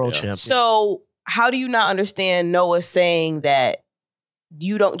default. World champion. So how do you not understand Noah saying that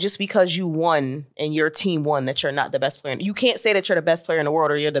you don't, just because you won and your team won, that you're not the best player? You can't say that you're the best player in the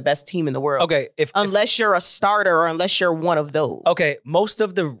world or you're the best team in the world. Okay. Unless you're a starter or unless you're one of those. Okay. Most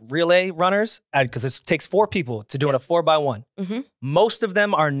of the relay runners, because it takes 4 people to do it a 4x1. Mm-hmm. Most of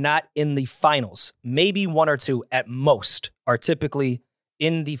them are not in the finals. Maybe 1 or 2 at most are typically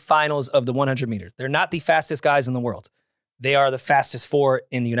in the finals of the 100 meters. They're not the fastest guys in the world. They are the fastest 4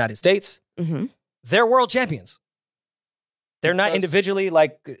 in the United States. Mm-hmm. They're world champions. They're not individually,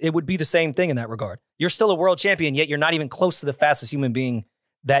 like, it would be the same thing in that regard. You're still a world champion, yet you're not even close to the fastest human being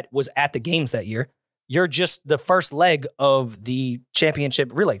that was at the games that year. You're just the first leg of the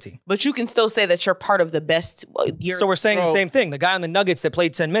championship relay team. But you can still say that you're part of the best. So we're saying the same thing. The guy on the Nuggets that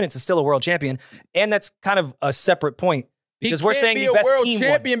played 10 minutes is still a world champion. And that's kind of a separate point. Because we're saying the best team He can't be a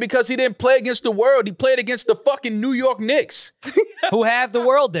world champion because he didn't play against the world. He played against the fucking New York Knicks. who have the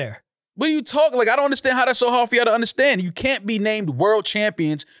world there. What are you talking? Like, I don't understand how that's so hard for y'all to understand. You can't be named world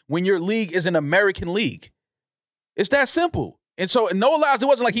champions when your league is an American league. It's that simple. And so, no lies, it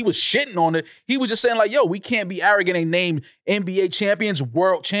wasn't like he was shitting on it. He was just saying, like, yo, we can't be arrogant and named NBA champions,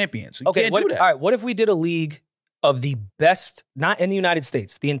 world champions. You can't do that. All right, what if we did a league of the best, not in the United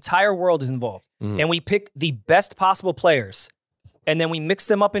States, the entire world is involved, and we pick the best possible players, and then we mix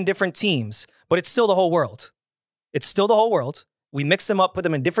them up in different teams, but it's still the whole world. It's still the whole world. We mix them up, put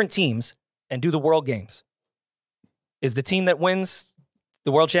them in different teams, and do the World Games. Is the team that wins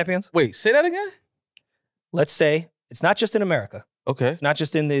the world champions? Wait, say that again? Let's say it's not just in America. Okay. It's not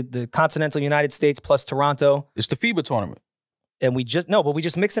just in the continental United States plus Toronto. It's the FIBA tournament. And we just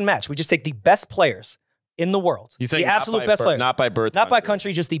mix and match. We just take the best players in the world. He's saying the absolute best players. Not by birth. Not by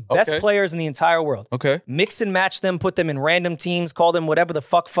country, just the best players in the entire world. Okay. Mix and match them, put them in random teams, call them whatever the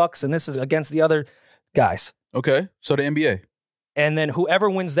fucks, and this is against the other guys. Okay. So the NBA. And then whoever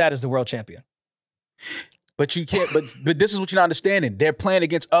wins that is the world champion. But you can't, but this is what you're not understanding. They're playing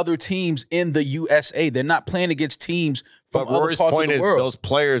against other teams in the USA. They're not playing against teams from other Rory's parts point of the is world. those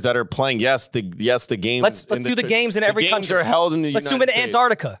players that are playing, the games. Let's do the games in every country. The games are held in the Let's United do them in States.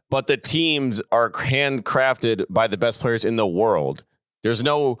 Antarctica. But the teams are handcrafted by the best players in the world. There's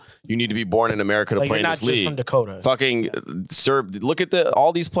no, you need to be born in America to Like, play you're in not this just league. from Dakota. Fucking sir, look at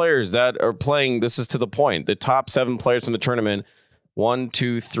all these players that are playing. This is to the point. The top 7 players from the tournament. 1,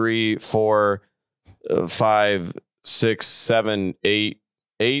 2, 3, 4, 5, 6, 7, 8.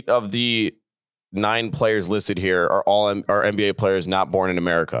 8 of the 9 players listed here are all are NBA players not born in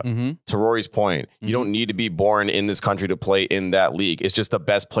America. Mm-hmm. To Rory's point, you don't need to be born in this country to play in that league. It's just the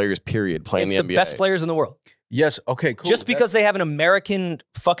best players, period, playing It's the the NBA. best players in the world. Yes. Okay. Cool. Just because they have an American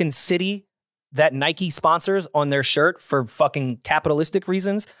fucking city that Nike sponsors on their shirt for fucking capitalistic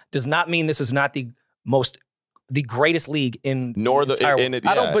reasons does not mean this is not the greatest league in Nor the entire world.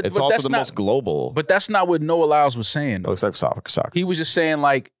 I don't- but it's also that's the not- most global. But that's not what Noah Lyles was saying. It looks like soccer. He was just saying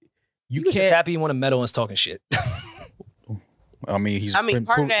like you He was just can't. happy he won a medal and was talking shit. I mean, he's I mean, been,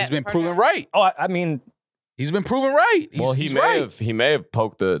 part of that- he's been part of proven that- right. Oh, I mean, He's been proven right. Well, He's right. he may have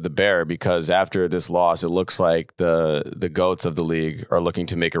poked the bear because after this loss, it looks like the goats of the league are looking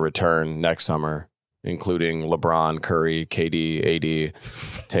to make a return next summer, including LeBron, Curry, KD, AD,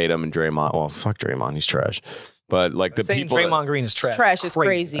 Tatum, and Draymond. Well, fuck Draymond, he's trash. But like the saying people, Draymond Green is trash. Trash is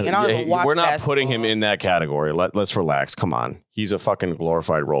crazy. And I don't even watch we're not basketball. putting him in that category. Let's relax. Come on, he's a fucking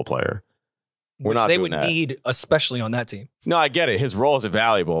glorified role player. We're Which not they doing would that. need, especially on that team. No, I get it. His role is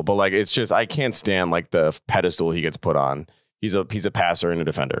valuable, but like it's just I can't stand like the pedestal he gets put on. He's a passer and a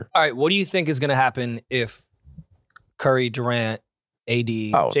defender. All right, what do you think is going to happen if Curry, Durant, AD,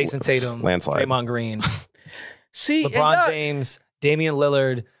 Jason Tatum, landslide. Draymond Green, See, LeBron James, Damian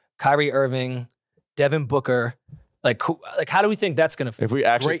Lillard, Kyrie Irving, Devin Booker? Like how do we think that's going to? If we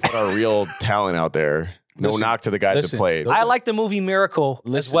actually Great. put our real talent out there, no Listen, knock to the guys listen. that played. I like the movie Miracle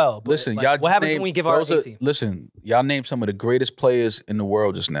as well. But Listen, like, y'all. what happens when we give our A team? Listen, y'all named some of the greatest players in the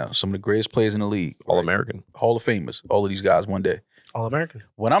world just now. Some of the greatest players in the league. All American. Hall of Famers. All of these guys one day. All American.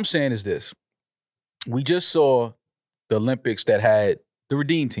 What I'm saying is this. We just saw the Olympics that had the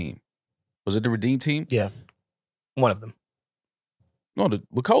Redeem Team. Was it the Redeem Team? Yeah. One of them. No,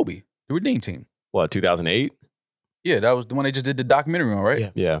 with Kobe. The Redeem Team. What, 2008? Yeah, that was the one they just did the documentary on, right?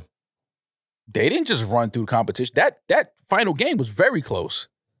 Yeah. Yeah. They didn't just run through competition. That final game was very close.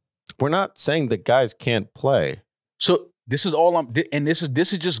 We're not saying the guys can't play. So this is all this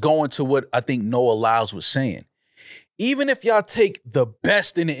is just going to what I think Noah Lyles was saying. Even if y'all take the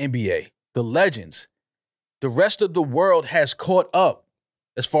best in the NBA, the legends, the rest of the world has caught up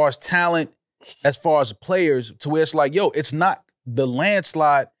as far as talent, as far as players, to where it's like, yo, it's not the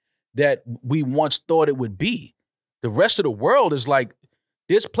landslide that we once thought it would be. The rest of the world is like,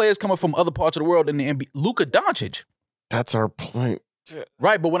 there's players coming from other parts of the world in the NBA. Luka Doncic. That's our point.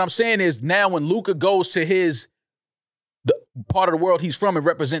 Right, but what I'm saying is now when Luka goes to the part of the world he's from and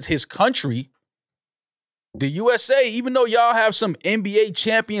represents his country, the USA, even though y'all have some NBA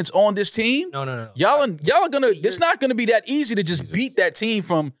champions on this team, No. y'all are gonna. See, It's not gonna be that easy to just beat that team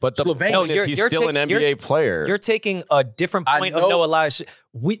from But the Slovenia. No, point is you're- he's you're still an taking- NBA player. You're taking a different I point know. of Noah Lyles.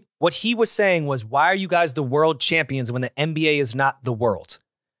 What he was saying was, why are you guys the world champions when the NBA is not the world?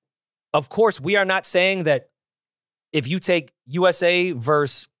 Of course, we are not saying that if you take USA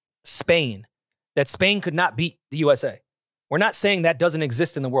versus Spain, that Spain could not beat the USA. We're not saying that doesn't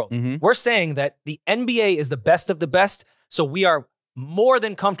exist in the world. Mhm. We're saying that the NBA is the best of the best, so we are more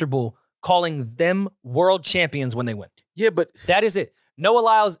than comfortable calling them world champions when they win. Yeah, but That is it. Noah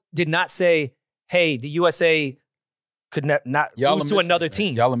Lyles did not say, hey, the USA could not y'all lose are to missing another it.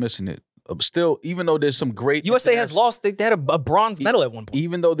 team. Y'all are missing it. Still, even though there's some great USA has international- lost. They had a bronze medal at one point.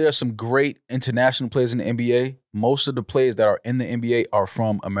 Even though there's some great international players in the NBA, most of the players that are in the NBA are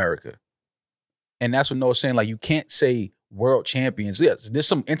from America. And that's what Noah's saying. Like, you can't say world champions. Yes, there's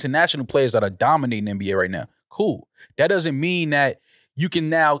some international players that are dominating the NBA right now. Cool. That doesn't mean that you can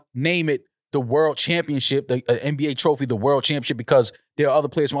now name it the world championship, the NBA trophy, the world championship, because there are other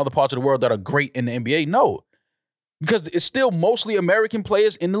players from other parts of the world that are great in the NBA. No. Because it's still mostly American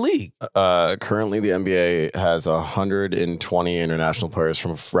players in the league. Currently, the NBA has 120 international players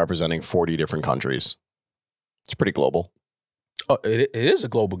from representing 40 different countries. It's pretty global. It is a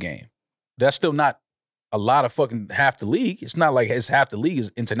global game. That's still not a lot of fucking half the league. It's not like it's half the league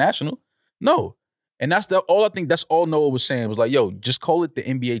is international. No. And that's all I think that's all Noah was saying was like, yo, just call it the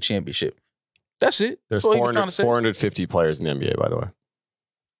NBA championship. That's it. There's That's all he was trying to say. 450 players in the NBA, by the way.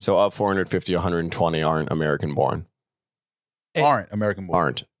 So of 450, 120 aren't American born. Aren't American born.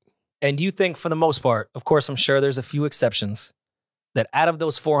 Aren't. And do you think, for the most part, of course, I'm sure there's a few exceptions, that out of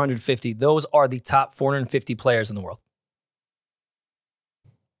those 450, those are the top 450 players in the world?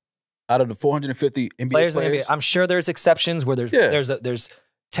 Out of the 450 NBA Players players, in the NBA. I'm sure there's exceptions where there's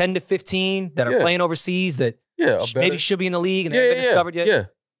 10 to 15 that are Yeah. playing overseas that yeah, maybe should be in the league and they haven't been discovered yet. Yeah,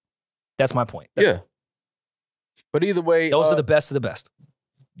 That's my point. yeah. But either way, Those are the best of the best.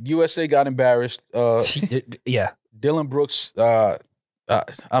 USA got embarrassed. Yeah. Dylan Brooks, I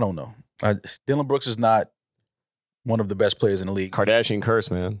don't know. Dylan Brooks is not one of the best players in the league. Kardashian curse,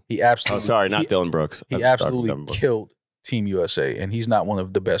 man. He absolutely. Oh, sorry, not Dylan Brooks. He That's absolutely Devin Brooks. killed Team USA, and he's not one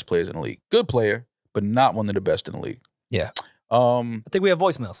of the best players in the league. Good player, but not one of the best in the league. Yeah. I think we have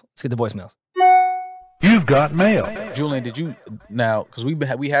voicemails. Let's get the voicemails. You've got mail. Julian, did you now? Because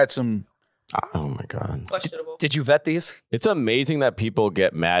we had some. Oh my God. Questionable. Did you vet these? It's amazing that people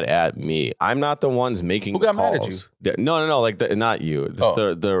get mad at me. I'm not the ones making Who the got calls. mad at you? No, like not you. It's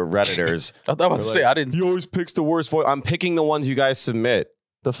the Redditors. I thought I was about to say I didn't. He always picks the worst voice. I'm picking the ones you guys submit.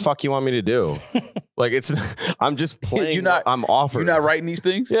 The fuck you want me to do? Like I'm just playing. I'm offering. You're not writing these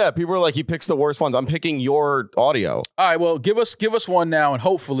things. Yeah, people are like, he picks the worst ones. I'm picking your audio. All right, well, give us one now, and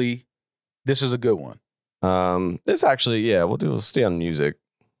hopefully, this is a good one. This actually, yeah, we'll stay on music.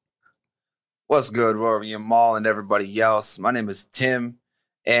 What's good, Rory and Mal and everybody else? My name is Tim,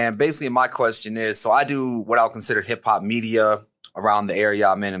 and basically my question is, so I do what I'll consider hip-hop media around the area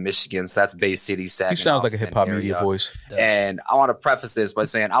I'm in Michigan, so that's Bay City, Saginaw. He sounds like a hip-hop media voice. And I want to preface this by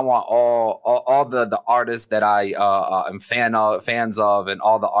saying I want all the artists that I am fans of, and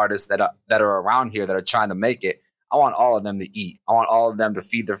all the artists that are around here that are trying to make it, I want all of them to eat. I want all of them to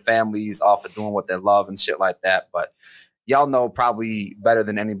feed their families off of doing what they love and shit like that. But y'all know probably better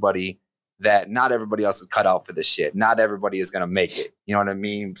than anybody that not everybody else is cut out for this shit. Not everybody is going to make it. You know what I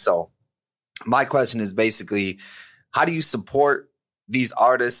mean? So my question is basically, how do you support these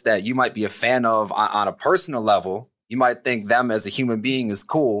artists that you might be a fan of on a personal level? You might think them as a human being is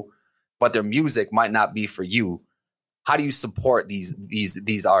cool, but their music might not be for you. How do you support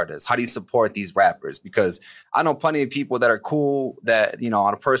these artists? How do you support these rappers? Because I know plenty of people that are cool that, you know,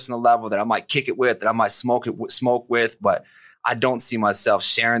 on a personal level that I might kick it with, that I might smoke with, but I don't see myself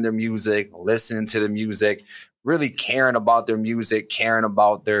sharing their music, listening to the music, really caring about their music, caring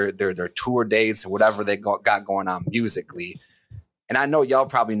about their tour dates or whatever they got going on musically. And I know y'all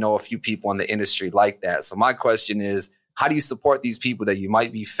probably know a few people in the industry like that. So my question is, how do you support these people that you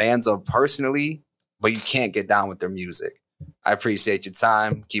might be fans of personally, but you can't get down with their music? I appreciate your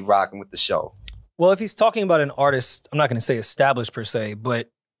time. Keep rocking with the show. Well, if he's talking about an artist, I'm not going to say established per se, but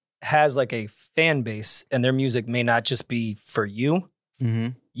has like a fan base and their music may not just be for you,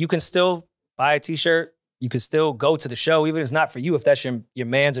 you can still buy a t-shirt. You can still go to the show, even if it's not for you. If that's your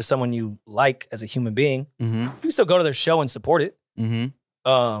man's or someone you like as a human being, you can still go to their show and support it.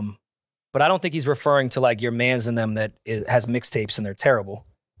 But I don't think he's referring to like your man's and them that has mixtapes and they're terrible.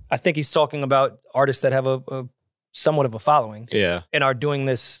 I think he's talking about artists that have a somewhat of a following, and are doing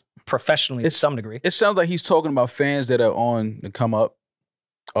this professionally to some degree. It sounds like he's talking about fans that are on the come up,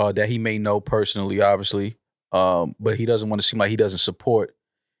 that he may know personally, obviously, but he doesn't want to seem like he doesn't support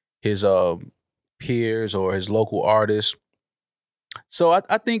his peers or his local artists. So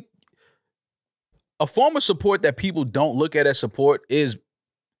I think a form of support that people don't look at as support is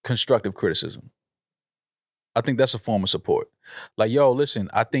constructive criticism. I think that's a form of support. Like, yo, listen,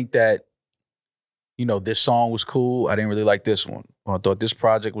 I think that, you know, this song was cool. I didn't really like this one. Or I thought this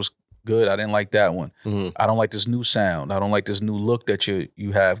project was good. I didn't like that one. I don't like this new sound. I don't like this new look that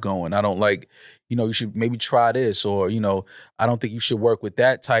you have going. I don't like, you know, you should maybe try this, or, you know, I don't think you should work with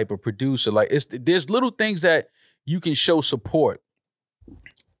that type of producer. Like, there's little things that you can show support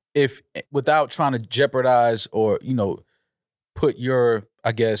if without trying to jeopardize or, you know, put your,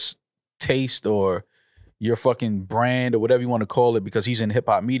 I guess, taste or your fucking brand or whatever you want to call it, because he's in hip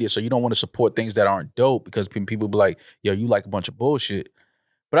hop media. So you don't want to support things that aren't dope because people be like, yo, you like a bunch of bullshit.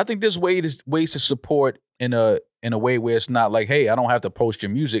 But I think there's ways to support in a way where it's not like, hey, I don't have to post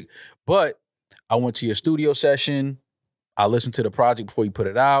your music, but I went to your studio session. I listened to the project before you put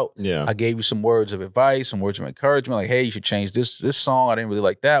it out. Yeah. I gave you some words of advice, some words of encouragement, like, hey, you should change this song. I didn't really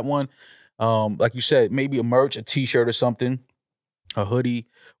like that one. Like you said, maybe a merch, a t-shirt or something, a hoodie,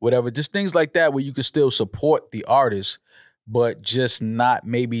 whatever. Just things like that where you can still support the artist, but just not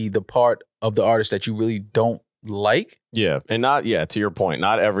maybe the part of the artist that you really don't like. Yeah. And not, to your point,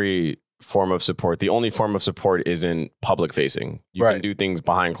 not every form of support. The only form of support isn't public facing. You can do things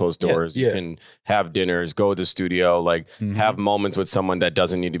behind closed doors. You can have dinners, go to the studio, like have moments with someone that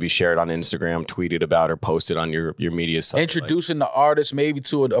doesn't need to be shared on Instagram, tweeted about, or posted on your media site. Introducing the artist maybe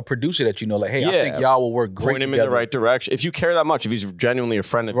to a producer that you know, like, hey, I think y'all will work great Point him together. in the right direction. If you care that much, if he's genuinely a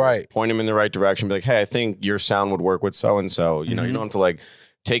friend of yours, point him in the right direction. Be like, hey, I think your sound would work with so-and-so. You know, you don't have to like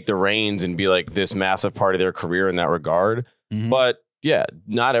take the reins and be like this massive part of their career in that regard. But yeah,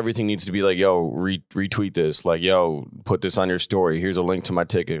 not everything needs to be like, yo, retweet this. Like, yo, put this on your story. Here's a link to my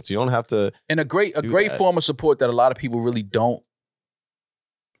tickets. You don't have to. And a great form of support that a lot of people really don't,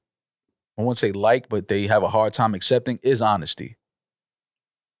 I won't say like, but they have a hard time accepting, is honesty.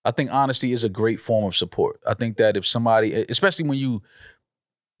 I think honesty is a great form of support. I think that if somebody, especially when you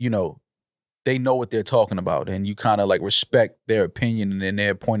know, they know what they're talking about and you kind of like respect their opinion and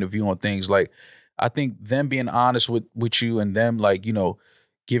their point of view on things, like, I think them being honest with you and them like, you know,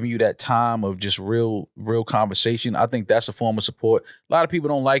 giving you that time of just real conversation, I think that's a form of support. A lot of people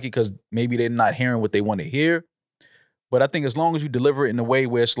don't like it because maybe they're not hearing what they want to hear. But I think as long as you deliver it in a way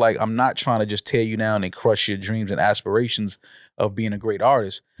where it's like, I'm not trying to just tear you down and crush your dreams and aspirations of being a great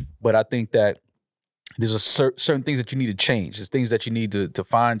artist. But I think that there's certain things that you need to change. There's things that you need to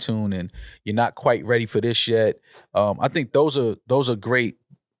fine tune, and you're not quite ready for this yet. I think those are great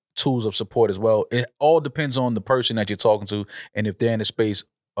tools of support as well. It all depends on the person that you're talking to, and if they're in a space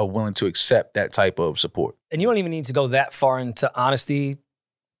are willing to accept that type of support. And you don't even need to go that far into honesty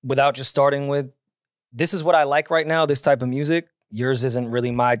without just starting with, this is what I like right now, this type of music. Yours isn't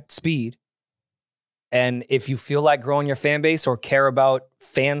really my speed. And if you feel like growing your fan base or care about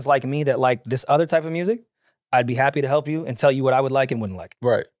fans like me that like this other type of music, I'd be happy to help you and tell you what I would like and wouldn't like.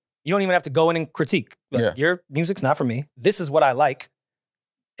 Right. You don't even have to go in and critique. Like, your music's not for me. This is what I like,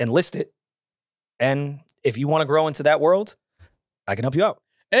 and list it. And if you want to grow into that world, I can help you out.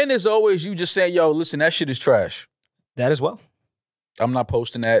 And there's always you just saying, yo, listen, that shit is trash. That as well. I'm not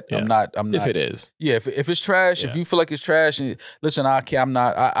posting that. Yeah. I'm not. If it is. Yeah, if it's trash, if you feel like it's trash, and listen, I'm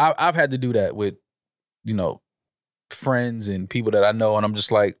not. I've had to do that with, you know, friends and people that I know, and I'm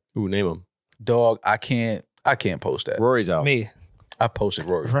just like, ooh, name them. Dog, I can't post that. Rory's out. Me. I posted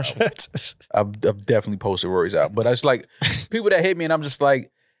Rory's out. I've definitely posted Rory's out. But it's like people that hate me, and I'm just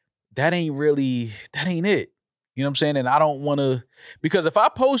like, that ain't it. You know what I'm saying? And I don't want to, because if I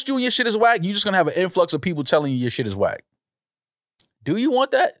post you and your shit is whack, you're just going to have an influx of people telling you your shit is whack. Do you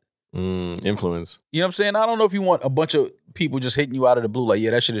want that? Influence. You know what I'm saying? I don't know if you want a bunch of people just hitting you out of the blue like,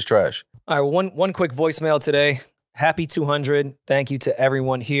 yeah, that shit is trash. All right, one quick voicemail today. Happy 200. Thank you to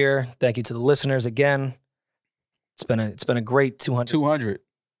everyone here. Thank you to the listeners again. It's been a great 200. 200.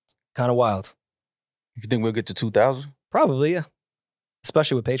 Kind of wild. You think we'll get to 2,000? Probably, yeah.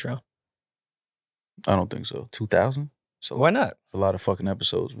 Especially with Patreon. I don't think so. 2,000? So why not? A lot of fucking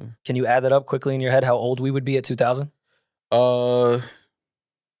episodes, man. Can you add that up quickly in your head? How old we would be at 2,000?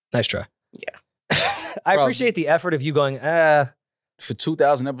 Nice try. Yeah. I appreciate the effort of you going, For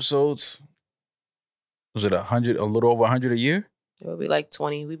 2,000 episodes, was it 100, a little over 100 a year? It would be like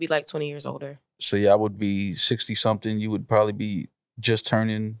 20. We'd be like 20 years older. So yeah, I would be 60 something. You would probably be just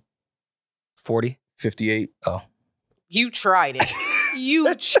turning 40, 58. Oh, you tried it.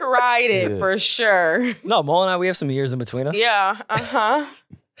 You tried it for sure. No, Mal and I, we have some years in between us. Yeah.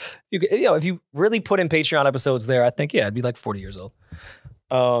 If you really put in Patreon episodes there, I think, yeah, I'd be like 40 years old.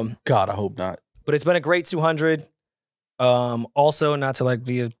 God, I hope not. But it's been a great 200. Also, not to like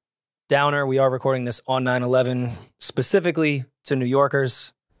be a downer, we are recording this on 9/11 specifically to New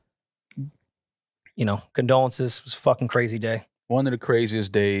Yorkers. You know, condolences. It was a fucking crazy day. One of the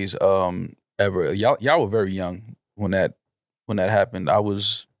craziest days ever. Y'all were very young when that happened. I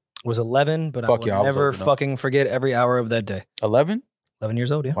was 11, but I will never fucking forget every hour of that day. 11? 11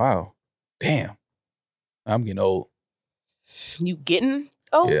 years old, yeah. Wow. Damn. I'm getting old. You getting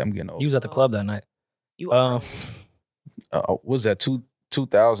old? Yeah, I'm getting old. You was at the club that night. You was that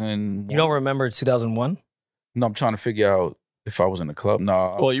 2000? You don't remember 2001? No, I'm trying to figure out if I was in the club.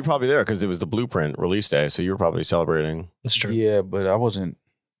 No. Well, you're probably there because it was the Blueprint release day, so you were probably celebrating. That's true. Yeah, but I wasn't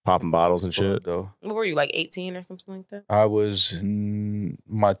popping bottles and shit. Though. What were you, like 18 or something like that? I was,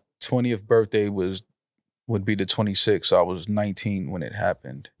 my 20th birthday would be the 26th, so I was 19 when it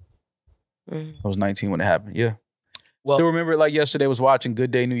happened. I was 19 when it happened, yeah. Well, still remember it like yesterday. I was watching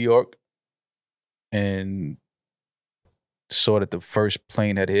Good Day New York and saw that the first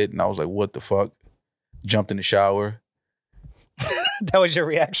plane had hit, and I was like, what the fuck? Jumped in the shower. That was your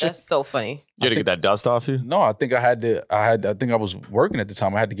reaction? That's so funny. You had to get that dust off you? No, I think I think I was working at the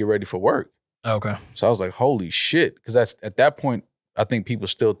time. I had to get ready for work. Okay. So I was like, holy shit. Because at that point, I think people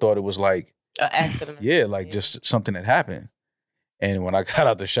still thought it was like an accident. Yeah, like just something that happened. And when I got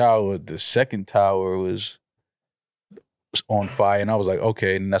out the shower, the second tower was on fire. And I was like,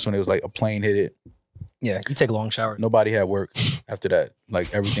 okay. And that's when it was like a plane hit it. Yeah, you take long showers. Nobody had work after that.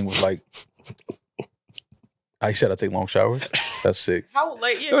 Like everything was like, I said I take long showers. That's sick. How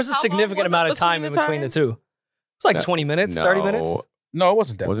late? There was a significant amount of time in between the two. It's like 20 minutes, 30 minutes. No, it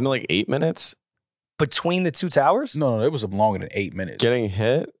wasn't that. Wasn't it like 8 minutes? Between the two towers? No, it was longer than 8 minutes. Getting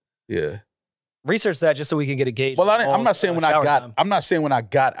hit? Yeah. Research that just so we can get a gauge. Well, I'm not saying when I got. I'm not saying when I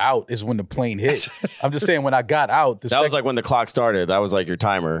got out is when the plane hit. I'm just saying when I got out. That was like when the clock started. That was like your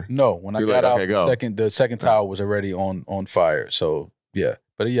timer. No, when I got out, the second tower was already on fire. So yeah,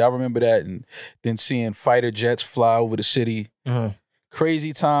 but yeah, I remember that, and then seeing fighter jets fly over the city.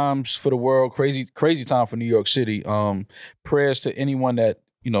 Crazy times for the world. Crazy time for New York City. Prayers to anyone that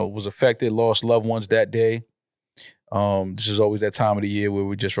was affected, lost loved ones that day. This is always that time of the year where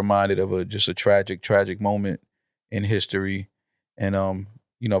we're just reminded of just a tragic, tragic moment in history. And,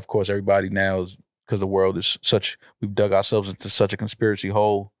 of course, everybody now, because the world is we've dug ourselves into such a conspiracy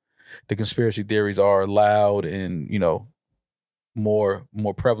hole. The conspiracy theories are loud and, more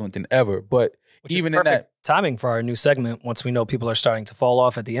prevalent than ever. But Which even is in perfect that, timing for our new segment, once we know people are starting to fall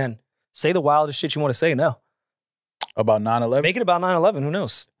off at the end, say the wildest shit you want to say now. about 9/11, Make it about 9/11. Who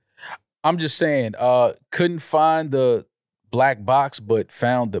knows? I'm just saying, couldn't find the black box, but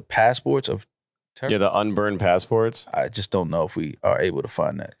found the passports of terror. Yeah, the unburned passports. I just don't know if we are able to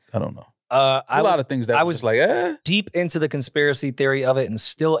find that. I don't know. A lot of things that I was was just like, deep into the conspiracy theory of it and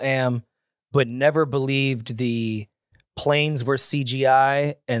still am, but never believed the planes were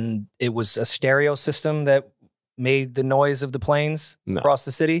CGI and it was a stereo system that made the noise of the planes across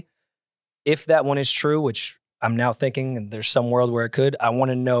the city. If that one is true, which I'm now thinking, and there's some world where it could, I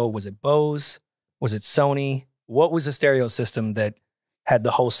want to know, was it Bose? Was it Sony? What was the stereo system that had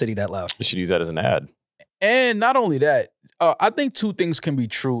the whole city that loud? You should use that as an ad. And not only that, I think two things can be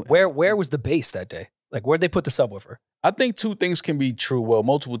true. Where was the base that day? Like, where'd they put the subwoofer? I think two things can be true. Well,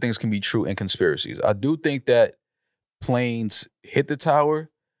 multiple things can be true in conspiracies. I do think that planes hit the tower,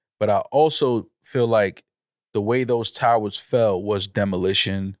 but I also feel like the way those towers fell was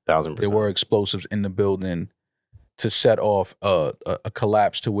demolition. 1,000%. There were explosives in the building to set off a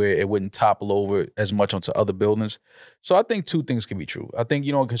collapse to where it wouldn't topple over as much onto other buildings. So I think two things can be true. I think,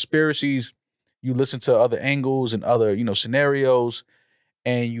 in conspiracies, you listen to other angles and other, scenarios,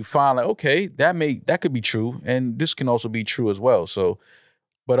 and you find like, okay, that could be true. And this can also be true as well. So,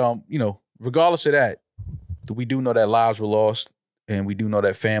 but, regardless of that, we do know that lives were lost, and we do know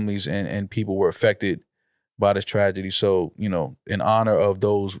that families and people were affected by this tragedy. So, in honor of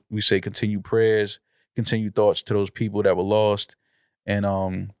those, we say continue prayers, continue thoughts to those people that were lost.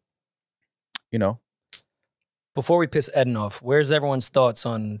 And, Before we piss Eden off, where's everyone's thoughts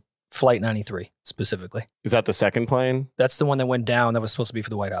on Flight 93 specifically? Is that the second plane? That's the one that went down that was supposed to be for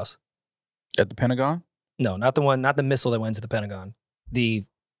the White House. At the Pentagon? No, not the missile that went to the Pentagon. The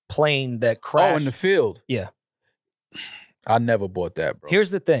plane that crashed. Oh, in the field? Yeah. I never bought that, bro. Here's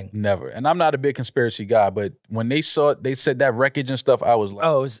the thing. Never. And I'm not a big conspiracy guy, but when they saw it, they said that wreckage and stuff, I was like,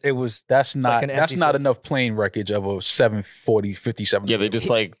 oh, it was that's not like an empty field. enough plane wreckage of a 740, 57. Yeah, they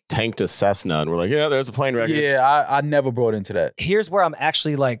just tanked a Cessna and we're like, yeah, there's a plane wreckage. Yeah, I never brought into that. Here's where I'm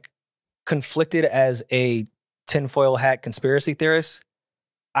actually conflicted as a tinfoil hat conspiracy theorist.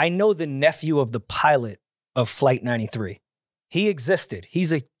 I know the nephew of the pilot of Flight 93. He existed.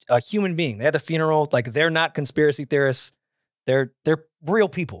 He's a human being. They had the funeral. They're not conspiracy theorists. They're real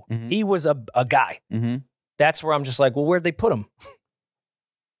people. Mm-hmm. He was a guy. Mm-hmm. That's where I'm just like, well, where'd they put him?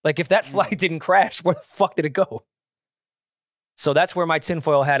 If that flight didn't crash, where the fuck did it go? So that's where my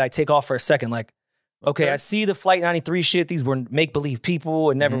tinfoil hat I take off for a second. Okay, I see the Flight 93 shit. These were make-believe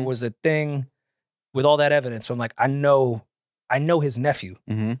people. It never was a thing with all that evidence. So I'm like, I know his nephew.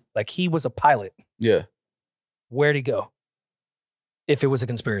 Mm-hmm. He was a pilot. Yeah. Where'd he go? If it was a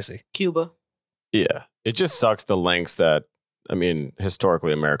conspiracy. Cuba. Yeah. It just sucks the lengths that,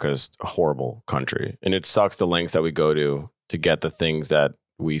 historically, America is a horrible country. And it sucks the lengths that we go to get the things that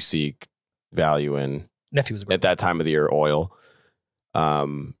we seek value in. Nephew was a great at that time of the year, oil.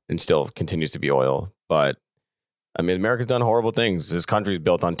 And still continues to be oil. But America's done horrible things. This country's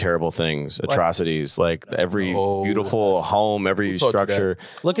built on terrible things, atrocities, every beautiful home, every structure.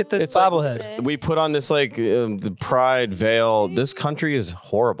 Look at the bobblehead. We put on this the pride veil. This country is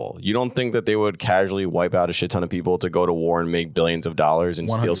horrible. You don't think that they would casually wipe out a shit ton of people to go to war and make billions of dollars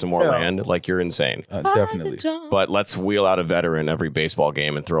and steal some more land? You're insane. Definitely. But let's wheel out a veteran every baseball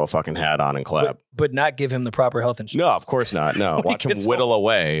game and throw a fucking hat on and clap. But not give him the proper health insurance. No, of course not. No, watch him whittle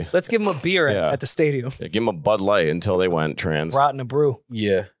away. Let's give him a beer at the stadium. Yeah, give him a Bud Light until they went trans. Rotten a brew.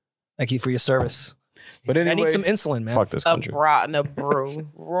 Yeah. Thank you for your service. But anyway, I need some insulin, man. Fuck this country. A rotten a brew.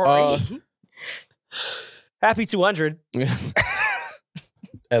 Rory. Happy 200.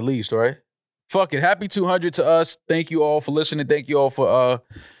 At least, right? Fuck it. Happy 200 to us. Thank you all for listening. Thank you all for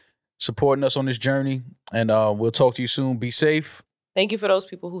supporting us on this journey. And we'll talk to you soon. Be safe. Thank you for those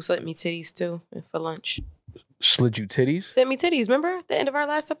people who sent me titties too for lunch. Slid you titties? Sent me titties. Remember the end of our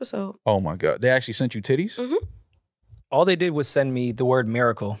last episode? Oh my God. They actually sent you titties? Mm-hmm. All they did was send me the word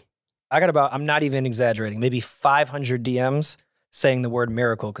miracle. I got I'm not even exaggerating, maybe 500 DMs saying the word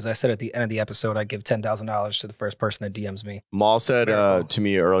miracle because I said at the end of the episode I'd give $10,000 to the first person that DMs me. Mal said to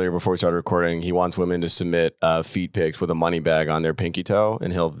me earlier before we started recording, he wants women to submit feet pics with a money bag on their pinky toe,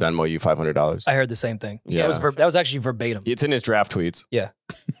 and he'll Venmo you $500. I heard the same thing. Yeah, that was actually verbatim. It's in his draft tweets. Yeah,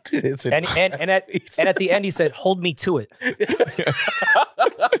 and at the end he said, "Hold me to it."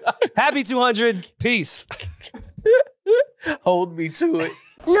 Happy 200. Peace. Hold me to it.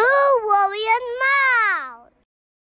 NewRoryNMal.